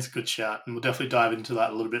 I think it's a good shout, and we'll definitely dive into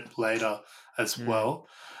that a little bit later as well.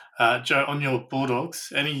 Joe, on your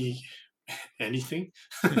Bulldogs, anything?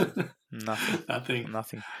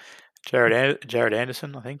 Nothing. Jared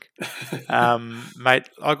Anderson, I think. Mate,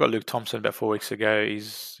 I got Luke Thompson about 4 weeks ago.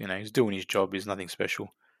 He's doing his job. He's nothing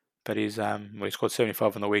special, but he scored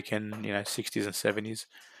 75 on the weekend. 60s and 70s,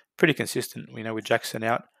 pretty consistent. With Jackson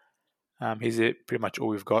out, he's pretty much all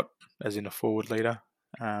we've got as in a forward leader.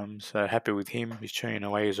 So happy with him. He's churning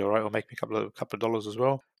away. He's all right. Will make me a couple of dollars as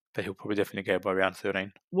well. But he'll probably definitely go by round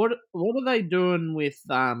 13. What are they doing with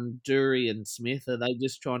Dury and Smith? Are they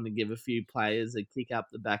just trying to give a few players a kick up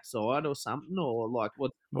the backside or something, or like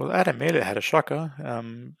what? Well, Adam Miller had a shocker.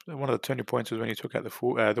 One of the turning points was when he took out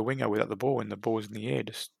the winger without the ball, and the ball was in the air.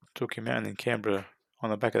 Just took him out, and then Canberra on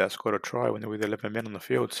the back of that scored a try when they were with 11 men on the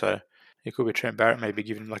field. So it could be Trent Barrett maybe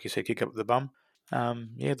giving, like you said, kick up the bum.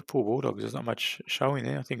 The poor Bulldogs. There's not much showing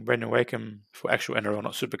there. I think Brendan Wakeham, for actual NRL,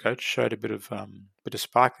 not Supercoach, showed a bit of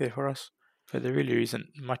spark there for us. But there really isn't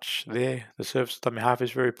much there. The service dummy half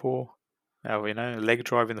is very poor. Leg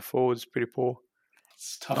drive in the forward is pretty poor.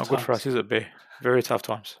 It's tough. Not good for us, is it, B? Very tough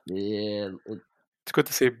times. Yeah, it's good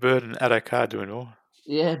to see Bird and Addo-Carr doing well.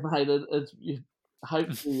 Yeah, mate.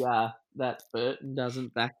 Hopefully that Burton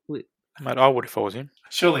doesn't backflip. Mate, I would if I was him.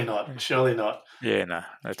 Surely not. Yeah, no,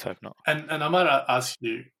 let's hope not. And I might ask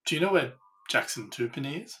you, do you know where Jackson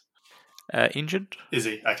Tupini is? Injured. Is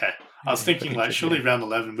he? Okay. I was thinking, surely round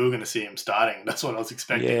 11 we were going to see him starting. That's what I was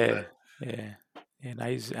expecting. Yeah. No,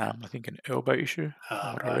 he's, I think, an elbow issue.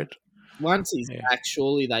 What I read. Once he's back,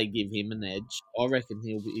 surely they give him an edge. I reckon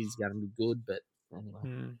he's going to be good, but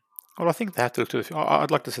anyway. Well, I think they have to look to the.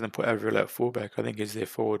 I'd like to see them put Averill at fullback. I think is their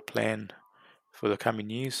forward plan for the coming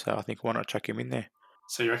years. So I think why not chuck him in there?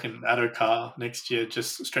 So you reckon Addo-Carr next year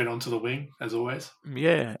just straight onto the wing as always?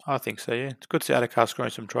 Yeah, I think so. Yeah, it's good to see Addo-Carr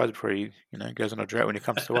scoring some tries before he goes on a drought when he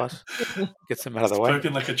comes to us. Gets them out of the way.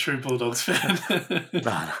 Spoken like a true Bulldogs fan.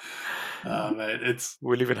 No. Mate,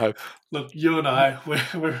 we live in hope. Look, you and I,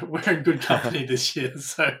 we're in good company this year,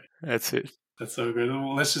 so that's it. That's so good.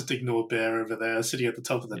 Well, let's just ignore Bear over there, sitting at the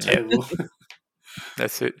top of the table.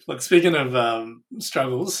 That's it. Look, speaking of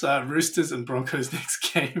struggles, Roosters and Broncos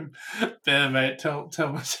next game. Bear, mate, tell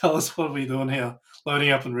us what we're doing here.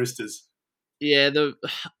 Loading up on Roosters. Yeah, the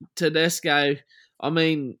Tedesco. I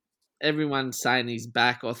mean, everyone's saying he's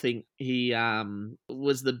back. I think he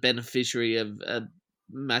was the beneficiary of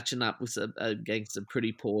matching up with against a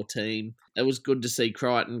pretty poor team. It was good to see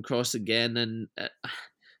Crichton cross again, and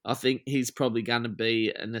I think he's probably going to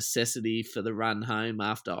be a necessity for the run home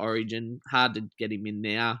after Origin. Hard to get him in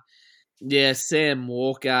now. Yeah, Sam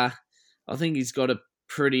Walker, I think he's got a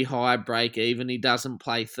pretty high break even. He doesn't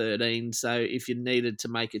play 13, so if you needed to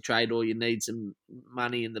make a trade or you need some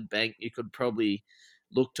money in the bank, you could probably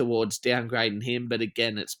look towards downgrading him. But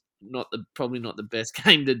again, it's probably not the best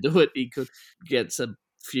game to do it. He could get a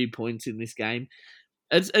few points in this game.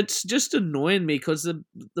 It's just annoying me because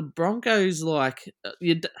the Broncos,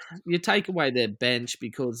 you take away their bench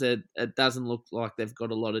because it doesn't look like they've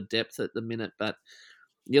got a lot of depth at the minute. But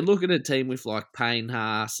you look at a team with like Payne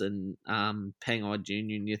Haas and Pangai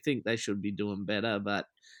Jr. and you think they should be doing better. But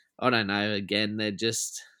I don't know. Again, they're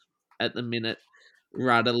just at the minute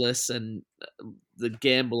rudderless, and the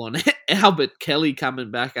gamble on Albert Kelly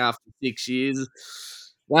coming back after 6 years,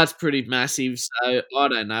 that's pretty massive. So I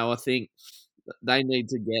don't know. I think they need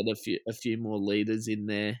to get a few more leaders in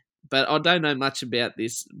there. But I don't know much about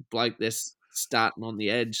this bloke that's starting on the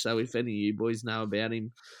edge. So if any of you boys know about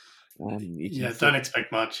him, don't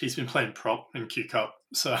expect much. He's been playing prop in Q Cup,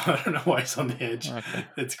 so I don't know why he's on the edge. Okay.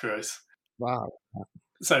 It's gross. Wow.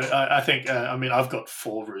 So I think, I've got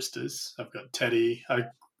 4 Roosters. I've got Teddy.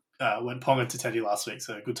 I went Ponga to Teddy last week,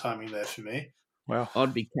 so good timing there for me. Wow.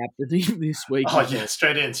 I'd be captaining him this week. Oh yeah,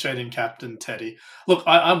 straight in, Captain Teddy. Look,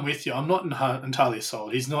 I'm with you. I'm not entirely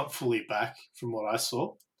sold. He's not fully back from what I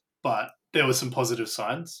saw, but there were some positive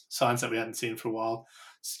signs that we hadn't seen for a while.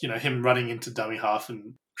 You know, him running into dummy half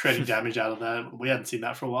and creating damage out of that. We hadn't seen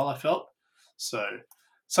that for a while, I felt. So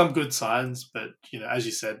some good signs, but you know, as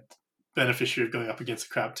you said, beneficiary of going up against a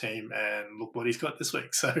crap team, and look what he's got this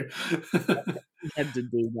week. So he had to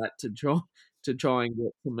do that to try and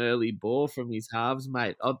get some early ball from his halves,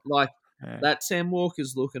 mate. That Sam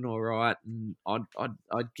Walker's looking all right, and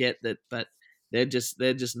I'd get that, but they're just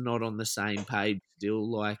not on the same page still.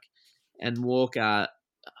 Like, and Walker,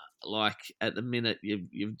 like at the minute,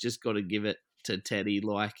 you've just got to give it to Teddy.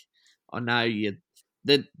 Like, I know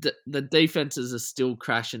the defenses are still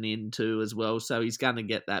crashing in too as well, so he's going to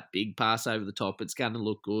get that big pass over the top. It's going to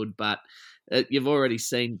look good, but you've already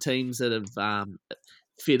seen teams that have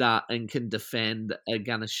fitter and can defend are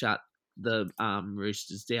going to shut the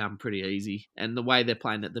Roosters down pretty easy. And the way they're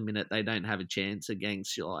playing at the minute, they don't have a chance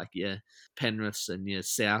against like your Penriths and your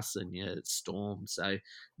Souths and your Storm. So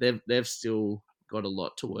they've still got a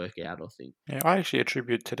lot to work out, I think. Yeah, I actually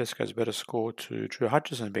attribute Tedesco's better score to Drew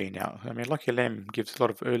Hutchison being out. I mean, Lachie Lamb gives a lot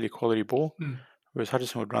of early quality ball, whereas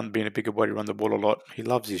Hutchison would being a bigger body, run the ball a lot. He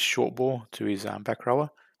loves his short ball to his back rower,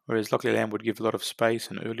 whereas Lachie Lamb would give a lot of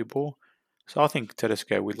space and early ball. So I think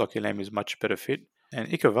Tedesco with Lachie Lamb is much better fit. And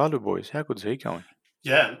Ikevalu, boys, how good is he going?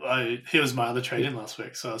 Yeah, he was my other trade in last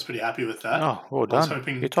week, so I was pretty happy with that. Oh, well done.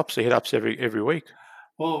 He tops the hit-ups every week.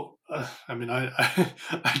 Well, I mean,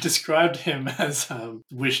 I described him as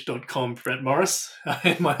wish.com Brent Morris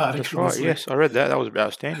in my article. That's right, yes, I read that. That was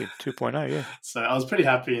outstanding. 2.0, yeah. So I was pretty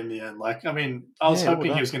happy in the end. Like, I mean, I was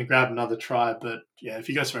hoping he was going to grab another try, but yeah, if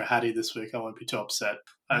he goes for a Hattie this week, I won't be too upset.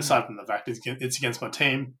 Aside from the fact it's against my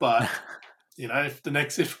team, but you know, if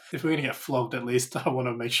we're going to get flogged, at least I want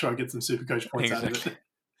to make sure I get some Supercoach points out of it.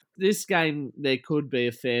 This game, there could be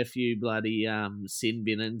a fair few bloody sin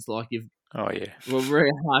binnings. Like if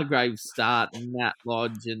Ray Hargraves start and Matt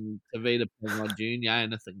Lodge and Tavita Ponga Jr.,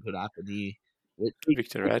 anything could happen here.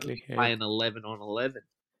 Victor Radley playing 11 on 11.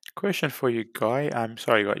 Question for you, Guy. I'm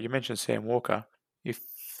sorry, Guy. You mentioned Sam Walker. If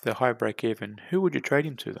the high break even, who would you trade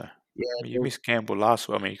him to though? Yeah, I mean, you missed Gamble last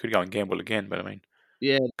week. I mean, you could go and gamble again, but I mean,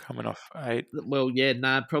 coming off 8. Well,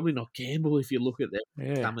 probably not gamble if you look at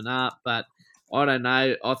them coming up. But I don't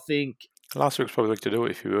know. I think last week's probably like to do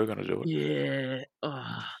it if you were going to do it.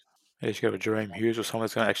 Yeah. You should go with Jerome Hughes or someone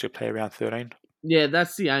that's going to actually play around 13. Yeah,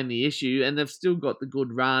 that's the only issue. And they've still got the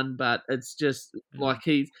good run, but it's just like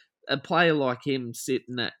a player like him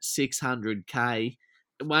sitting at 600K.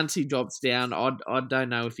 Once he drops down, I don't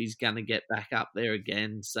know if he's going to get back up there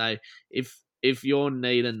again. So if you're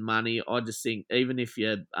needing money, I just think even if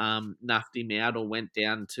you nuffed him out or went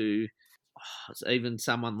down to even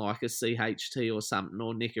someone like a CHT or something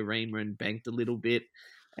or Nicarima and banked a little bit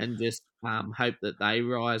and just hope that they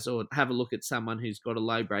rise, or have a look at someone who's got a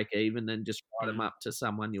low break even and just write them up to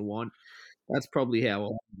someone you want. That's probably how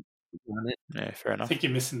I've done it. Yeah, fair enough. I think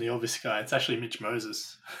you're missing the obvious guy. It's actually Mitch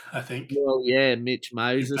Moses, I think. Well, yeah, Mitch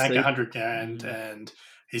Moses. Bank $100,000 and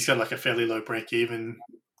he's got like a fairly low break even,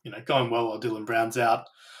 you know, going well while Dylan Brown's out.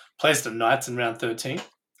 Plays the Knights in round 13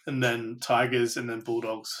 and then Tigers and then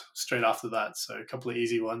Bulldogs straight after that. So a couple of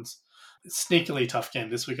easy ones. It's sneakily tough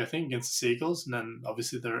game this week, I think, against the Seagulls, and then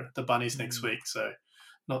obviously the Bunnies next week. So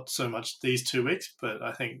not so much these 2 weeks, but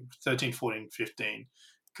I think 13, 14, 15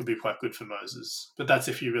 could be quite good for Moses. But that's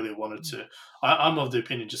if you really wanted to. I'm of the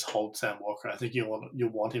opinion just hold Sam Walker. I think you'll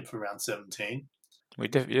want him for round 17. You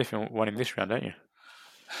definitely want him this round, don't you?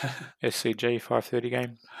 SCG 5:30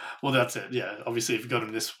 game. Well, that's it. Yeah, obviously if you got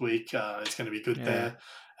him this week, it's going to be good there.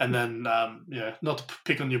 And then, not to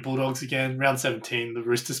pick on your Bulldogs again, round 17, the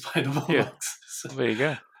Roosters play the Bulldogs. Yeah. So, there you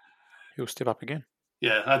go. He'll step up again.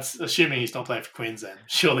 Yeah, that's assuming he's not playing for Queensland.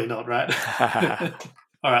 Surely not, right?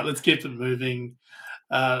 All right, let's keep it moving.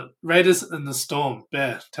 Raiders and the Storm.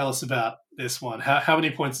 Bear, tell us about this one. How many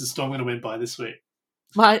points is the Storm going to win by this week?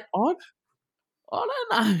 Mate, I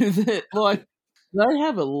don't know that, like, they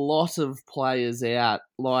have a lot of players out,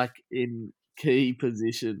 like, in key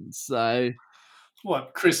positions, so...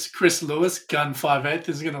 What, Chris Lewis, gun 5'8",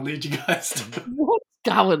 is going to lead you guys to... What's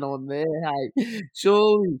going on there, hey?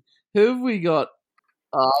 Surely, who have we got?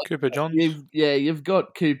 Cooper Johns. You've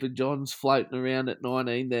got Cooper Johns floating around at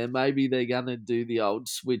 19 there. Maybe they're going to do the old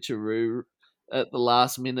switcheroo at the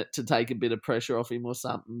last minute to take a bit of pressure off him or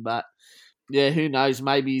something, but... Yeah, who knows?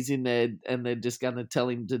 Maybe he's in there and they're just going to tell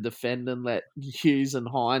him to defend and let Hughes and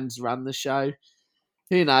Hines run the show.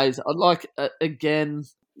 Who knows? I'd like, again,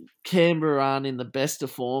 Canberra aren't in the best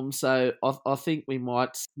of form, so I think we might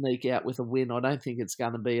sneak out with a win. I don't think it's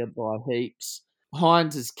going to be by heaps.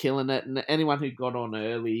 Hines is killing it, and anyone who got on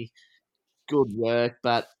early, good work.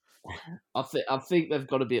 But I think they've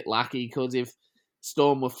got a bit lucky because if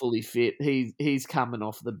Storm were fully fit, he's coming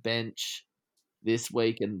off the bench this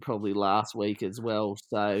week and probably last week as well.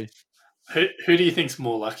 So Who do you think's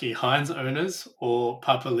more lucky, Heinz owners or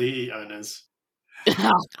Papali'i owners?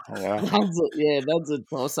 Oh, wow. that's a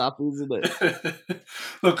toss up, isn't it?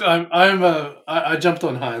 Look, I jumped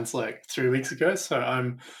on Heinz like 3 weeks ago, so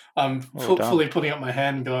I'm fully putting up my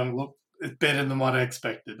hand and going, look, it's better than what I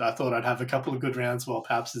expected. I thought I'd have a couple of good rounds while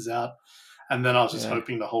Paps is out, and then I was just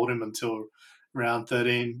hoping to hold him until round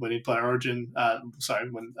 13 when he'd play Origin.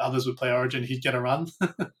 When others would play Origin, he'd get a run.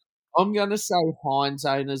 I'm going to say Heinz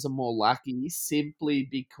owners are more lucky simply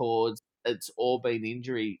because it's all been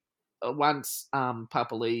injury. Once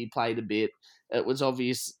Papali'i played a bit, it was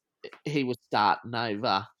obvious he was starting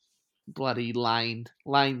over bloody Lane.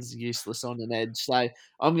 Lane's useless on an edge. So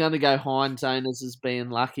I'm going to go Heinz owners as being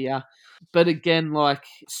luckier. But again, like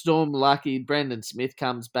Storm lucky, Brendan Smith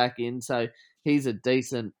comes back in, so he's a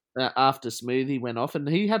decent after Smoothie went off, and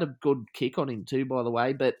he had a good kick on him too, by the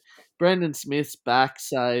way. But Brendan Smith's back,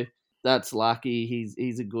 so that's lucky.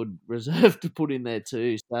 He's a good reserve to put in there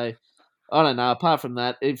too. So I don't know. Apart from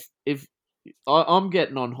that, if I'm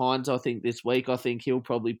getting on Hines, I think this week, I think he'll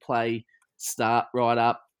probably start right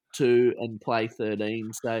up 2 and play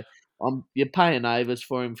 13. So you're paying overs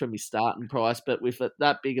for him from his starting price, but with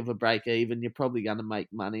that big of a break even, you're probably going to make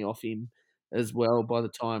money off him as well by the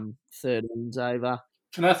time 13's over.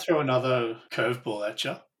 Can I throw another curveball at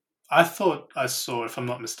you? I thought I saw, if I'm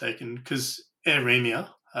not mistaken, because Eremia,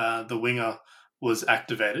 the winger, was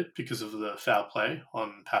activated because of the foul play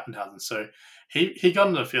on Pappenhausen. So he got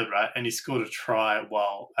on the field, right, and he scored a try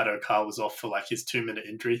while Adokar was off for like his 2-minute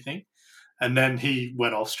injury thing. And then he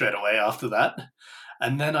went off straight away after that.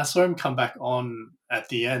 And then I saw him come back on at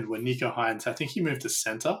the end when Nico Hines, I think he moved to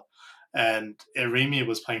centre, and Eremia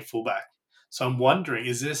was playing fullback. So I'm wondering,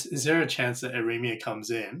 is there a chance that Eremia comes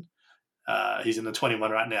in? He's in the 21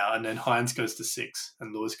 right now, and then Hines goes to 6,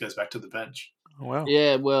 and Lewis goes back to the bench. Wow.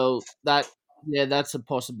 Yeah, well, that's a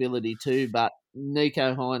possibility too. But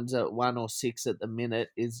Nico Hines at 1 or 6 at the minute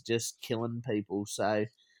is just killing people. So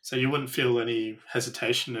you wouldn't feel any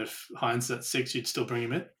hesitation if Hines at 6, you'd still bring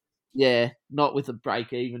him in? Yeah, not with a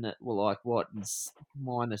break even at it's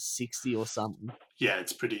minus 60 or something. Yeah,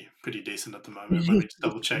 it's pretty decent at the moment. Let me just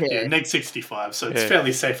double check. Yeah, neg 65, so it's a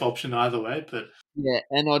fairly safe option either way. But yeah,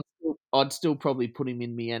 and I'd still probably put him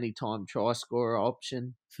in the anytime try scorer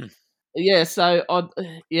option. Yeah, so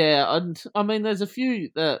I mean, there's a few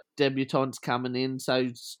debutants coming in. So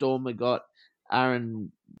Stormer got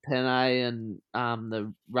Aaron Penne, and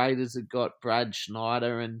the Raiders have got Brad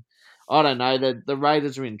Schneider, and I don't know, the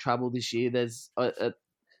Raiders are in trouble this year. There's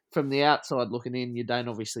from the outside looking in, you don't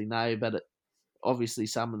obviously know, but obviously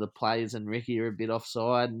some of the players and Ricky are a bit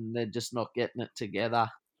offside, and they're just not getting it together.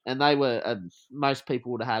 And they were most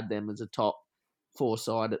people would have had them as a top 4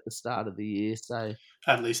 side at the start of the year. So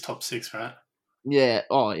at least top 6, right? Yeah.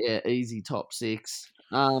 Oh, yeah. Easy top 6.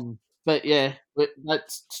 But yeah, that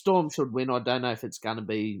Storm should win. I don't know if it's going to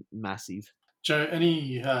be massive. Joe,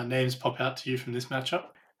 any names pop out to you from this matchup?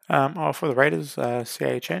 For the Raiders,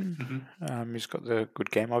 CHN. He's got the good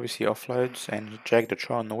game, obviously offloads and jagged a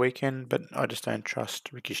try on the weekend, but I just don't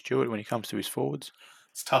trust Ricky Stewart when he comes to his forwards.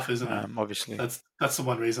 It's tough, isn't it? Obviously. That's the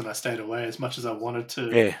one reason I stayed away as much as I wanted to.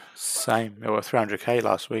 Yeah, same. There were 300k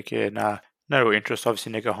last week. Yeah, no real interest.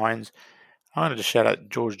 Obviously, Nico Hines. I wanted to shout out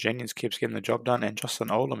George Jennings, keeps getting the job done, and Justin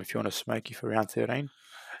Olam if you want a smoky for round 13.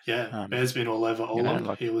 Yeah, Bear's been all over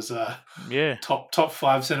Olam. He was top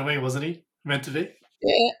 5 centre wing, wasn't he? Meant to be.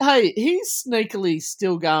 Yeah, hey, he's sneakily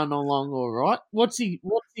still going along all right. What's he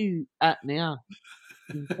at now?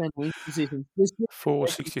 In 10 wing position.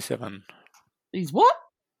 467. He's what?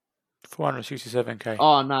 467k.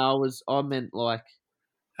 Oh no, I meant like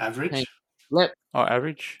average.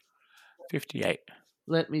 Average 58.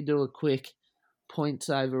 Let me do a quick points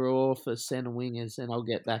overall for centre wingers, and I'll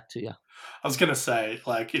get back to you. I was gonna say,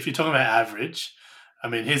 like, if you're talking about average, I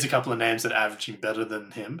mean, here's a couple of names that are averaging better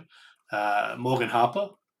than him. Morgan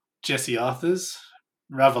Harper, Jesse Arthurs,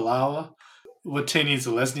 Ravalawa, Watini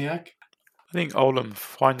Zalesniak. I think Olam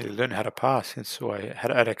finally learned how to pass since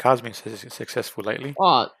Adokar's been successful lately.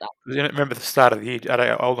 Oh, remember the start of the year,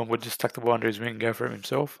 Olam would just tuck the ball under his wing and go for it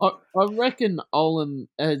himself. I reckon Olam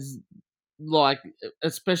has, like,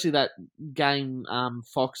 especially that game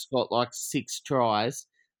Fox got like 6 tries.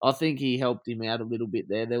 I think he helped him out a little bit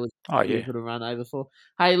there. There was he could have run over for.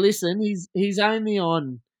 Hey, listen, he's only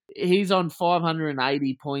on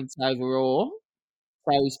 580 points overall.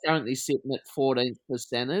 So he's currently sitting at 14th for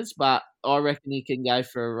centres, but I reckon he can go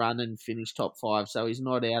for a run and finish top 5, so he's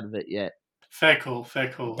not out of it yet. Fair call,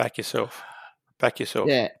 fair call. Back yourself. Back yourself.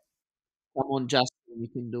 Yeah. Come on, Justin, you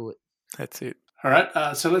can do it. That's it. All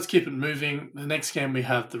right, so let's keep it moving. The next game we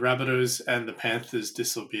have the Rabbitohs and the Panthers.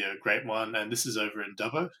 This will be a great one, and this is over in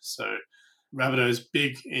Dubbo. So Rabbitohs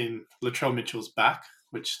big in Latrell Mitchell's back,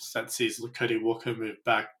 which that sees Cody Walker move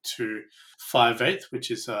back to 5'8", which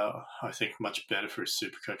is, I think, much better for his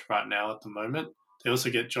Supercoach right now at the moment. They also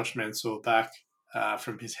get Josh Mansour back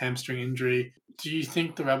from his hamstring injury. Do you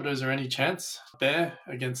think the Rabbitohs are any chance, Bear,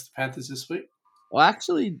 against the Panthers this week? Well,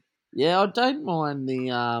 actually, yeah, I don't mind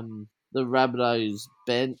the Rabbitohs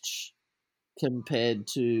bench compared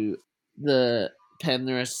to the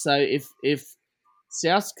Penrith. So if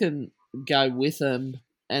South can go with them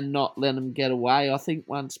and not let them get away, I think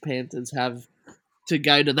once Panthers have to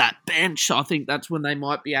go to that bench, I think that's when they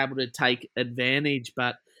might be able to take advantage.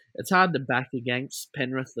 But it's hard to back against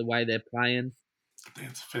Penrith the way they're playing. I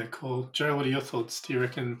think it's a fair call. Joe, what are your thoughts? Do you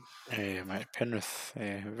reckon? Yeah, mate. Penrith,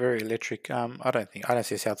 very electric. I don't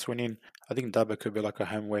see Souths winning. I think Dubbo could be like a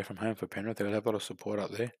home away from home for Penrith. They would have a lot of support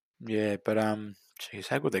up there. Yeah, but geez,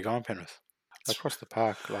 how good they're going, Penrith. Across the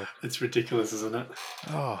park, like it's ridiculous, isn't it?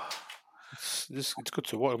 Oh, it's good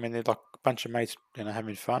to watch. I mean, they're like a bunch of mates,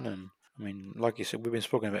 having fun, and I mean, like you said, we've been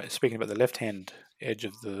speaking about the left-hand edge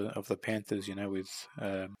of the Panthers. With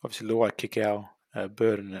obviously Luai, Kikau,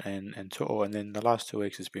 Burton, and To'o, and then the last 2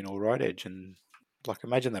 weeks has been all right edge, and like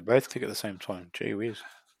imagine they both click at the same time. Gee whiz.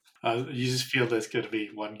 You just feel there's going to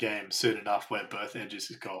be one game soon enough where both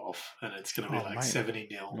edges go off, and it's going to be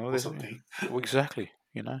 70-0 or something. Well, exactly,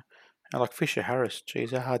 And like Fisher Harris,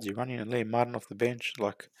 geez, how hard's he running? And Liam Martin off the bench,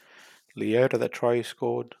 like Leota, that try he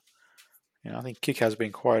scored. I think Kick has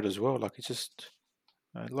been quiet as well. Like it's just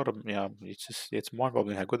a lot of it's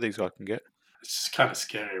mind-boggling how good these guys can get. It's just kind of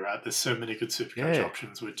scary, right? There's so many good Supercoach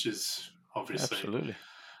options, which is obviously absolutely.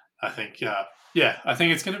 I think I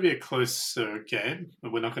think it's going to be a closer game.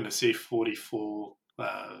 We're not going to see 44,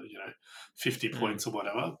 50 points or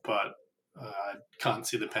whatever, but I can't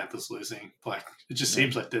see the Panthers losing. Like it just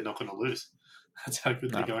seems like they're not going to lose. That's how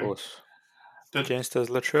good they're going. Of course. But Jens, does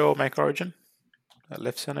Latrell make Origin at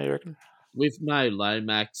left centre, you reckon? With no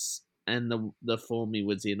Lomax and the form he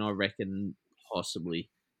was in, I reckon possibly.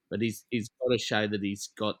 But he's got to show that he's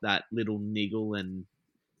got that little niggle and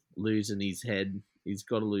losing his head. He's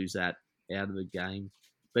got to lose that out of the game.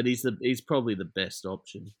 But he's probably the best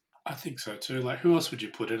option. I think so too. Like who else would you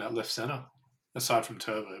put in at left centre aside from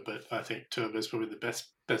Turbo? But I think Turbo is probably the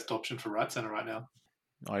best option for right centre right now.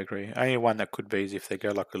 I agree. Only one that could be is if they go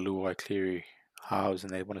like a Luai, Cleary, halves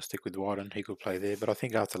and they want to stick with Wyden, he could play there. But I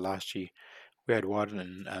think after last year, we had Wyden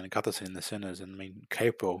and Gutherson in the centres, and I mean,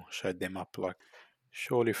 Capewell showed them up. Like,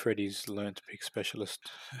 surely Freddie's learned to pick specialist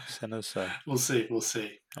centres. So we'll see.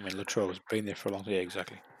 I mean, Latrell has been there for a long time. Yeah,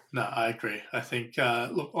 exactly. No, I agree. I think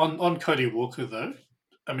look on Cody Walker though.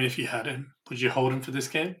 I mean, if you had him, would you hold him for this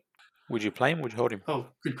game? Would you play him? Would you hold him? Oh,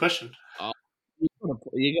 good question. You got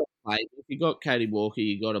to play. If you got Cody Walker,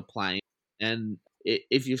 you got to play him. And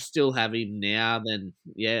if you still have him now, then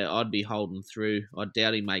yeah, I'd be holding through. I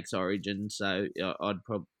doubt he makes Origin, so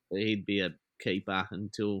he'd be a keeper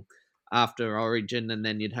until after Origin, and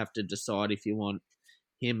then you'd have to decide if you want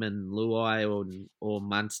him and Luai or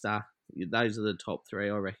Munster. Those are the top three,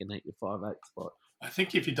 I reckon, at your 5'8" spot. I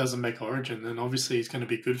think if he doesn't make Origin, then obviously he's going to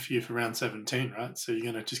be good for you for round 17, right? So you're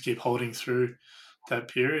going to just keep holding through that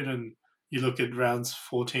period, and you look at rounds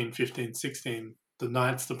 14, 15, 16, the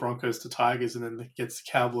Knights, the Broncos, the Tigers, and then it gets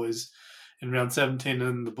the Cowboys in round 17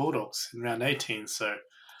 and the Bulldogs in round 18. So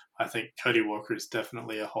I think Cody Walker is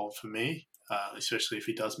definitely a hold for me, especially if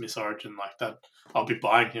he does miss Origin like that. I'll be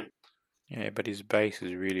buying him. Yeah, but his base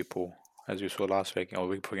is really poor, as we saw last week, or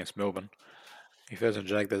week against Melbourne. If he doesn't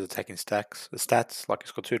drag those attacking stats, like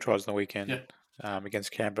he's got 2 tries on the weekend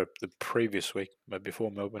against Canberra the previous week, but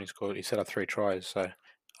before Melbourne he set up 3 tries. So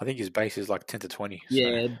I think his base is like 10 to 20.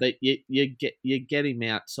 Yeah, so. But you get him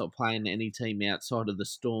out, stop playing any team outside of the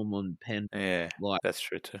Storm and Penn. Yeah, that's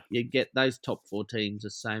true too. You get those top 4 teams are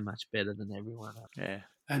so much better than everyone else. Yeah,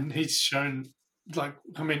 and he's shown.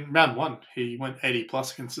 Round 1, he went 80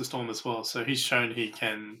 plus against the Storm as well. So he's shown he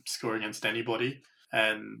can score against anybody.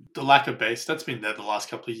 And the lack of base, that's been there the last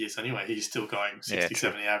couple of years anyway. He's still going 60,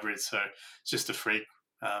 70 average. So it's just a freak.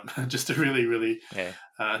 Just a really, really... Yeah.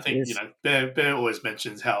 I think, Bear always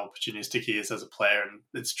mentions how opportunistic he is as a player. And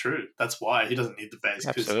it's true. That's why he doesn't need the base.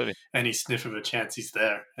 Absolutely. Any sniff of a chance, he's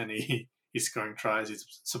there. And he's scoring tries. He's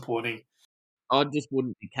supporting. I just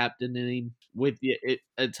wouldn't be captaining him.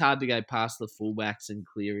 It's hard to go past the fullbacks and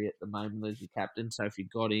Cleary at the moment as your captain. So if you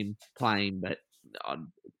got him, play him. But I'd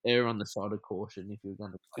err on the side of caution if you're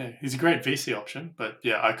going to. Yeah, he's a great VC option, but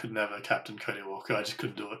yeah, I could never captain Cody Walker. I just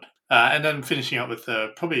couldn't do it. And then finishing up with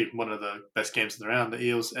probably one of the best games in the round, the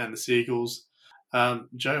Eels and the Seagulls.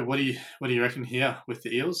 Joe, what do you reckon here with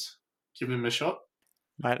the Eels? Give them a shot.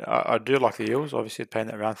 Mate, I do like the Eels. Obviously, playing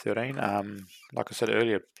at round 13. Like I said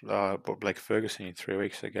earlier, I bought Blake Ferguson in 3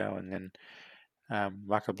 weeks ago, and then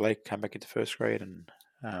Michael Blake came back into first grade, and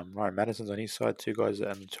Ryan Madison's on his side. 2 guys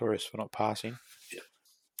that are notorious for not passing. Yeah.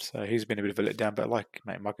 So he's been a bit of a letdown. But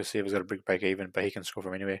Michael Seaver's got a big break even, but he can score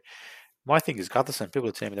from anywhere. My thing is Gutherson. People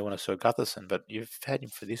are telling me they want to sell Gutherson, but you've had him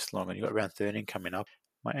for this long, and you've got round 13 coming up.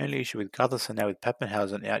 My only issue with Gutherson now with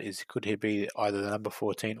Pappenhausen out is could he be either the number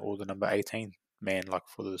 14 or the number 18 man, like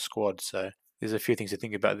for the squad? So there's a few things to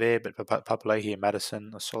think about there. But Papalei here,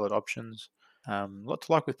 Madison are solid options. Lot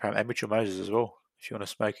to like with and Mitchell Moses as well, if you want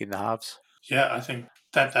to smoke in the halves. Yeah, I think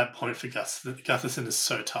that point for Gutherson is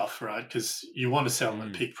so tough, right? Because you want to sell him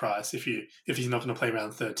at peak price if he's not going to play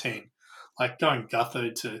round 13. Like going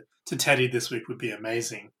Gutho to Teddy this week would be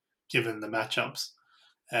amazing, given the matchups.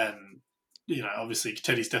 And obviously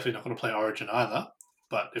Teddy's definitely not going to play Origin either.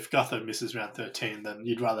 But if Gutho misses round 13, then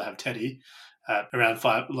you'd rather have Teddy at around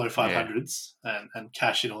low 500s and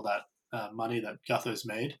cash in all that money that Gutho's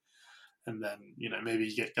made. And then, maybe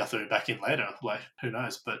you get Gutho back in later. Like, who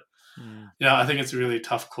knows? But, I think it's a really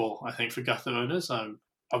tough call, I think, for Gutho owners.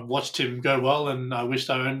 I've watched him go well, and I wished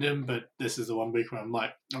I owned him, but this is the 1 week where I'm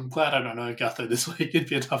like, I'm glad I don't own Gutho this week. It'd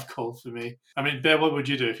be a tough call for me. I mean, Bear, what would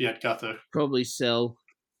you do if you had Gutho? Probably sell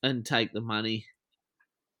and take the money.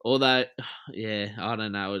 Although, I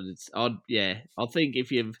don't know. I think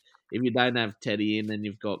if you don't have Teddy in and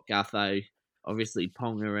you've got Gutho, obviously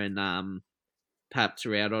Ponga and Paps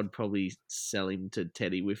are out, I'd probably sell him to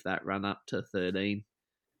Teddy with that run up to 13.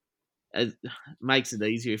 It makes it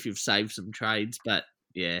easier if you've saved some trades, but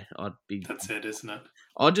I'd be. That's it, isn't it?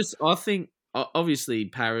 I think obviously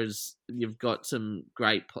Paras, you've got some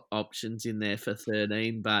great options in there for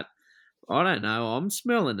 13, but I don't know. I'm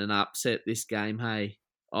smelling an upset this game. Hey,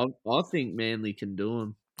 I think Manly can do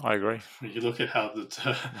them. I agree. You look at how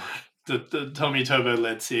the Tommy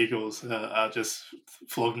Turbo-led Seagulls are just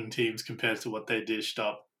flogging teams compared to what they dished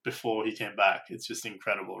up before he came back. It's just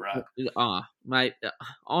incredible, right? Mate,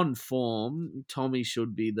 on form, Tommy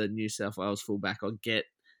should be the New South Wales fullback. I get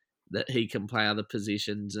that he can play other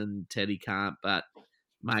positions and Teddy can't, but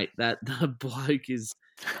mate, the bloke is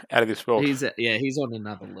out of this world. He's on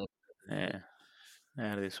another level. Yeah,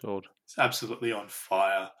 out of this world. It's absolutely on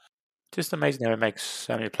fire. Just amazing how he makes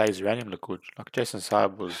so many players around him look good. Like Jason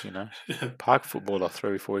Saab was, park footballer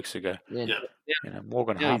 3 or 4 weeks ago. Yeah.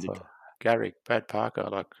 Morgan Harper, Garrick, Brad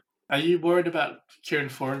Parker. Are you worried about Kieran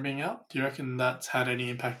Foran being out? Do you reckon that's had any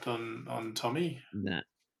impact on Tommy? Nah,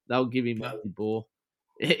 they'll give him a ball.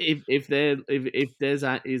 If there's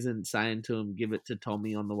isn't saying to him, give it to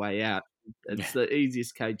Tommy on the way out. It's the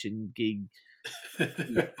easiest coaching gig.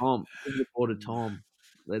 Tom, give the ball to Tom.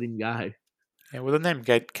 Let him go. Yeah, well, the name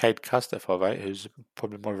Cade Custer 5'8", who's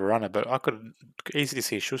probably more of a runner, but I could easily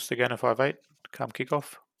see Schuster going to 5'8", come kick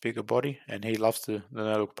off, bigger body, and he loves the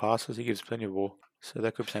no-look passes. He gives plenty of ball, so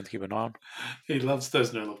that could be something to keep an eye on. He loves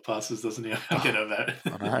those no-look passes, doesn't he? I get over it.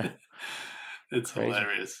 I know. It's crazy.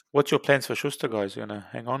 Hilarious. What's your plans for Schuster, guys? You going to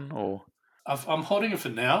hang on, or? I'm holding it for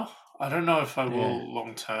now. I don't know if I will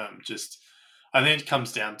long term. I think it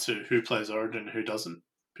comes down to who plays Origin and who doesn't.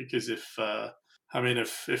 Because if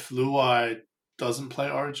Luai doesn't play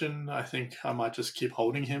Origin, I think I might just keep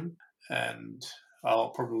holding him, and I'll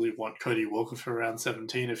probably want Cody Walker for around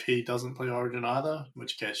 17 if he doesn't play Origin either, in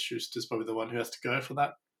which case Schuster's probably the one who has to go for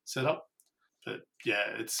that setup. But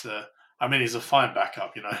it's he's a fine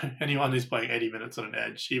backup, Anyone who's playing 80 minutes on an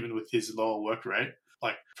edge, even with his lower work rate,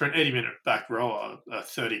 like for an 80-minute back rower, a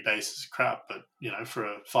 30 base is crap, but for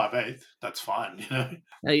a 5/8, that's fine,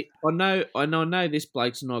 Hey, I know this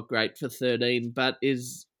bloke's not great for 13, but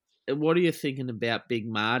what are you thinking about Big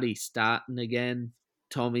Marty starting again?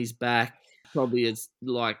 Tommy's back, probably as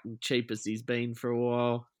cheap as he's been for a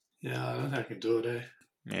while. Yeah, I don't think I can do it, eh?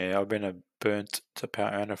 Yeah, I've been a burnt to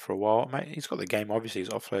power owner for a while. Mate, he's got the game, obviously. His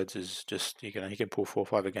offloads is just, he can pull 4 or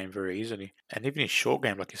 5 a game very easily. And even his short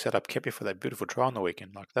game, like you said, I've kept him for that beautiful try on the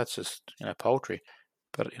weekend. That's just, poultry.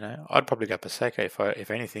 But, I'd probably go Paseka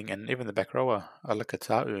if anything. And even the back rower,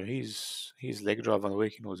 Alakatau, his leg drive on the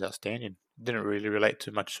weekend was outstanding. Didn't really relate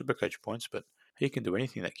to much Supercoach points, but he can do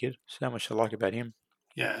anything, that kid. So much to like about him.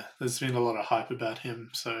 Yeah, there's been a lot of hype about him.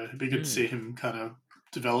 So it'd be good to see him kind of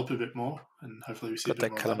develop a bit more, and hopefully we see got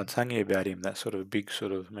that Kalamantangi about him, that sort of big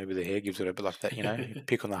maybe the hair gives it a bit like that, you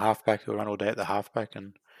pick on the halfback, he'll run all day at the halfback,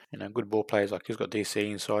 and good ball players. Like he's got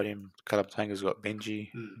DC inside him. Kalabatanga's got Benji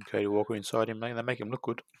and Cody Walker inside him. They make him look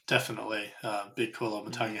good. Definitely. Big Koula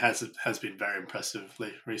Matangi has been very impressive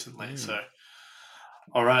recently. So,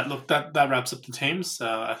 all right, look, that wraps up the teams.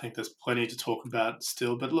 I think there's plenty to talk about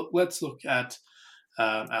still. But look, let's look at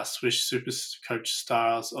our Swish Super Coach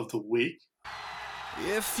Stars of the Week.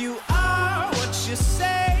 If you are what you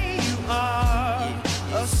say you are,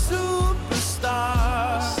 a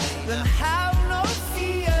superstar, then have no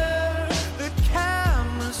fear, the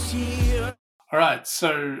camera's here. All right,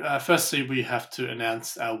 so firstly, we have to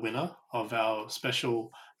announce our winner of our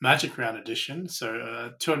special Magic Round edition. So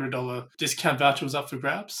a $200 discount voucher was up for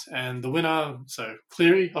grabs. And the winner, so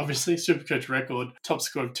Cleary, obviously, Supercoach record, top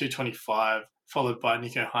score of 225, followed by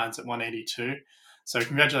Nico Hines at 182. So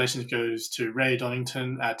congratulations goes to Ray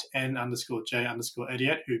Donington at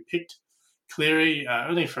N_J_88, who picked Cleary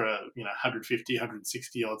only for 150,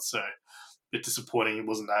 160 odds. So a bit disappointing it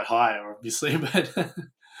wasn't that high, obviously, but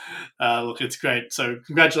look, it's great. So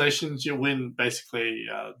congratulations, you'll win basically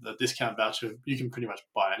the discount voucher. You can pretty much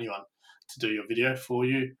buy anyone to do your video for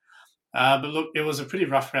you. But look, it was a pretty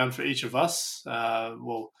rough round for each of us.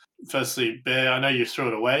 Well, firstly, Bear, I know you threw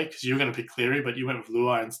it away because you were going to pick Cleary, but you went with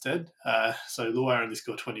Luai instead. So Luai only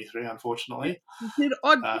scored 23, unfortunately.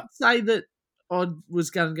 I'd say that I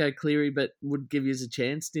was going to go Cleary, but would give you a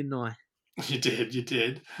chance, didn't I? You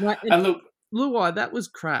did. Right, And look, Luai, that was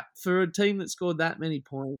crap. For a team that scored that many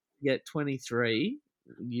points to get 23,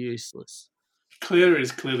 useless. Cleary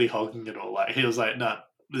is clearly hogging it all. Like he was like, "No,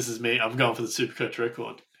 this is me. I'm going for the Supercoach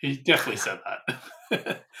record." He definitely said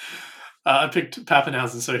that. I picked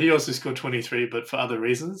Pappenhausen, so he also scored 23, but for other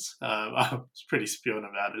reasons. I was pretty spewing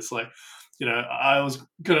about it. It's like, I was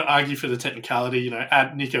going to argue for the technicality,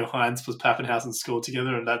 add Nico Hines plus Pappenhausen score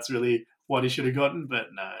together, and that's really what he should have gotten, but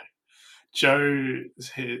no. Joe,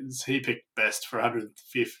 he picked best for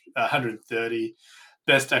 130.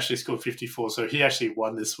 Best actually scored 54, so he actually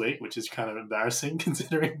won this week, which is kind of embarrassing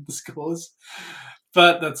considering the scores.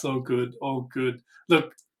 But that's all good,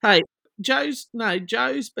 Look, hey, Joe's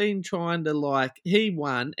been trying to he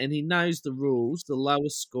won and he knows the rules. The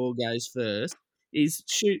lowest score goes first. He's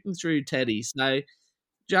shooting through Teddy. So,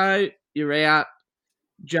 Joe, you're out.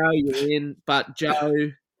 Joe, you're in. But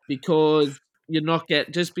Joe, because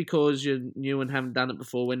just because you're new and haven't done it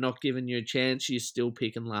before, we're not giving you a chance. You're still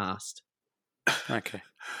picking last. Okay.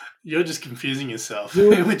 You're just confusing yourself.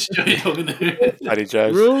 Which Joe you're talking to? Buddy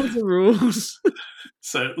Joe's. Rules are rules.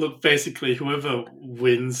 So, look, basically, whoever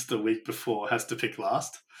wins the week before has to pick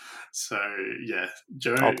last. So, yeah,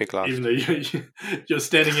 Joe, I'll pick last. Even though you're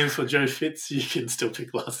standing in for Joe Fitz, you can still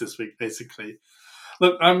pick last this week, basically.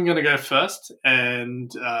 Look, I'm going to go first.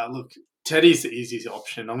 And, look, Teddy's the easiest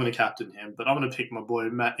option. I'm going to captain him. But I'm going to pick my boy,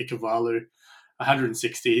 Matt Ikevalu,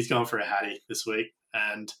 160. He's going for a Hattie this week.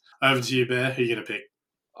 And over to you, Bear. Who are you going to pick?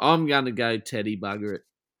 I'm going to go Teddy Bugger it.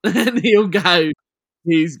 And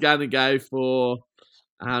he's going to go for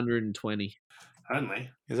 120. Only?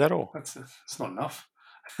 Is that all? That's not enough.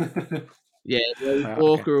 Yeah,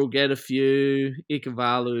 Walker will get a few.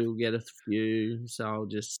 Ikevalu will get a few. So I'll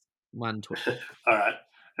just 120. All right.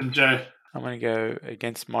 And Joe? I'm going to go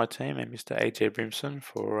against my team and Mr. AJ Brimson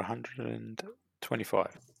for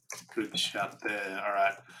 125. Good shout there. All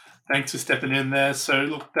right. Thanks for stepping in there. So,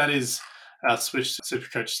 look, that is our Swish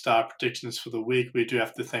Supercoach Star predictions for the week. We do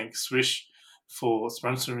have to thank Swish for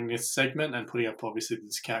sponsoring this segment and putting up, obviously, the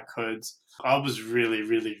discount codes. I was really,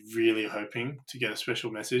 really, really hoping to get a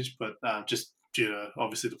special message, but just due to,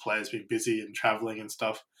 obviously, the players being busy and traveling and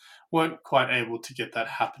stuff, weren't quite able to get that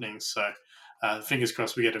happening. So, fingers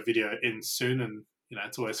crossed we get a video in soon, and,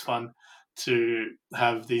 it's always fun to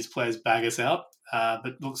have these players bag us out.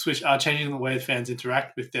 But look, Swish are changing the way fans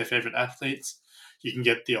interact with their favourite athletes. You can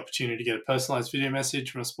get the opportunity to get a personalised video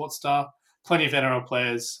message from a sports star. Plenty of NRL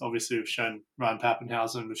players. Obviously, we've shown Ryan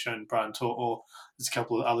Pappenhausen, we've shown Brian Tortor. There's a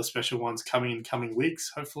couple of other special ones coming in coming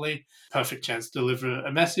weeks, hopefully. Perfect chance to deliver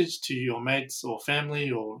a message to your mates or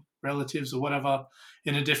family or relatives or whatever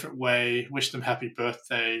in a different way. Wish them happy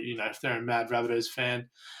birthday. If they're a mad Rabbitohs fan,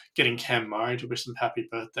 getting Cam Murray to wish them happy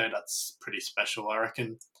birthday, that's pretty special, I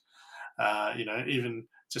reckon. Even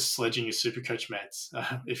just sledging your Supercoach mates.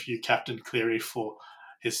 If you captained Cleary for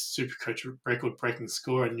his Supercoach record-breaking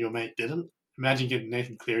score and your mate didn't, imagine getting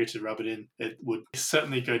Nathan Cleary to rub it in. It would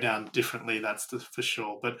certainly go down differently, that's for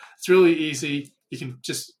sure. But it's really easy. You can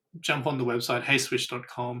just jump on the website,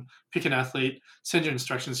 heyswish.com, pick an athlete, send your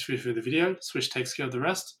instructions for the video. Swish takes care of the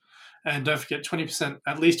rest. And don't forget,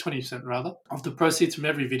 at least 20% of the proceeds from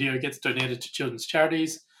every video gets donated to children's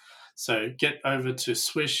charities. So get over to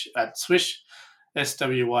Swish at Swish,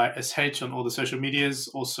 SWYSH on all the social medias,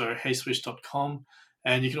 also heyswish.com,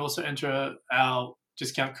 And you can also enter our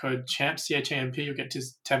discount code CHAMP, C-H-A-M-P. You'll get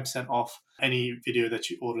 10% off any video that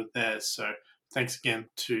you ordered there. So thanks again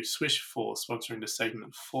to Swish for sponsoring the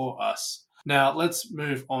segment for us. Now let's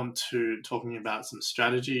move on to talking about some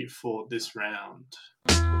strategy for this round.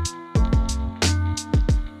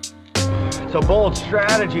 It's a bold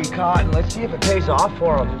strategy, Cotton. Let's see if it pays off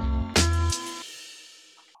for him.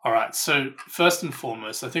 All right, so first and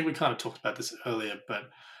foremost, I think we kind of talked about this earlier, but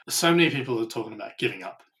so many people are talking about giving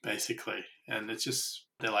up, basically. And it's just,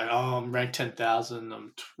 they're like, oh, I'm ranked 10,000,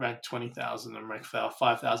 I'm ranked 20,000, I'm ranked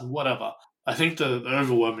 5,000, whatever. I think the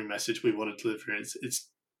overwhelming message we want to deliver is it's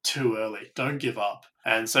too early. Don't give up.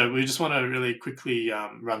 And so we just want to really quickly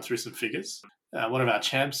run through some figures. One of our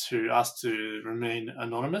champs who asked to remain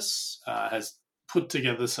anonymous has put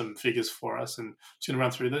together some figures for us, and just going to run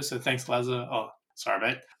through this. So thanks, Lazar. Oh, sorry,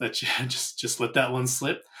 mate. Let you just let that one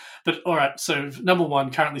slip. But all right, so number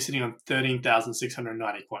one, currently sitting on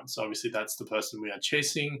 13,690 points. So obviously that's the person we are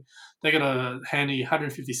chasing. They got a handy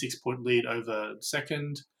 156-point lead over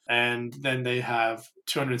second, and then they have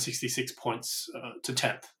 266 points to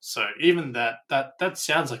 10th. So even that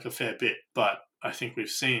sounds like a fair bit, but I think we've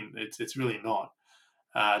seen it's really not.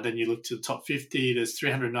 Then you look to the top 50. There's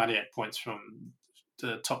 398 points from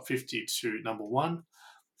the top 50 to number one.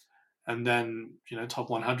 And then, top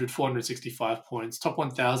 100, 465 points. Top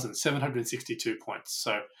 1,000, 762 points.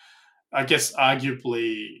 So I guess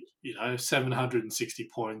arguably, 760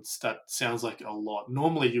 points, that sounds like a lot.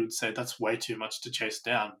 Normally you would say that's way too much to chase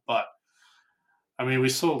down. But, I mean, we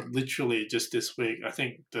saw literally just this week, I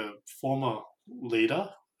think the former leader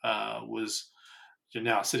was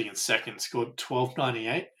now sitting in second, scored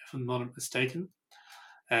 1298, if I'm not mistaken.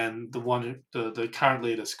 And the current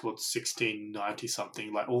leader scored 1690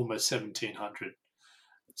 something, like almost 1700.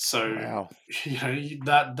 So wow.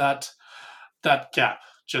 That gap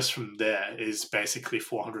just from there is basically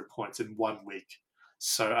 400 points in 1 week.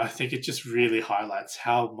 So I think it just really highlights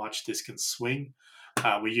how much this can swing.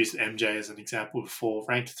 We used MJ as an example before,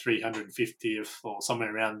 ranked 350th or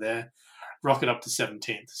somewhere around there, rocket up to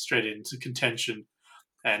 17th, straight into contention.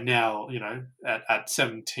 And now, at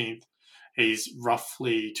 17th, he's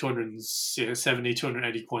roughly 270,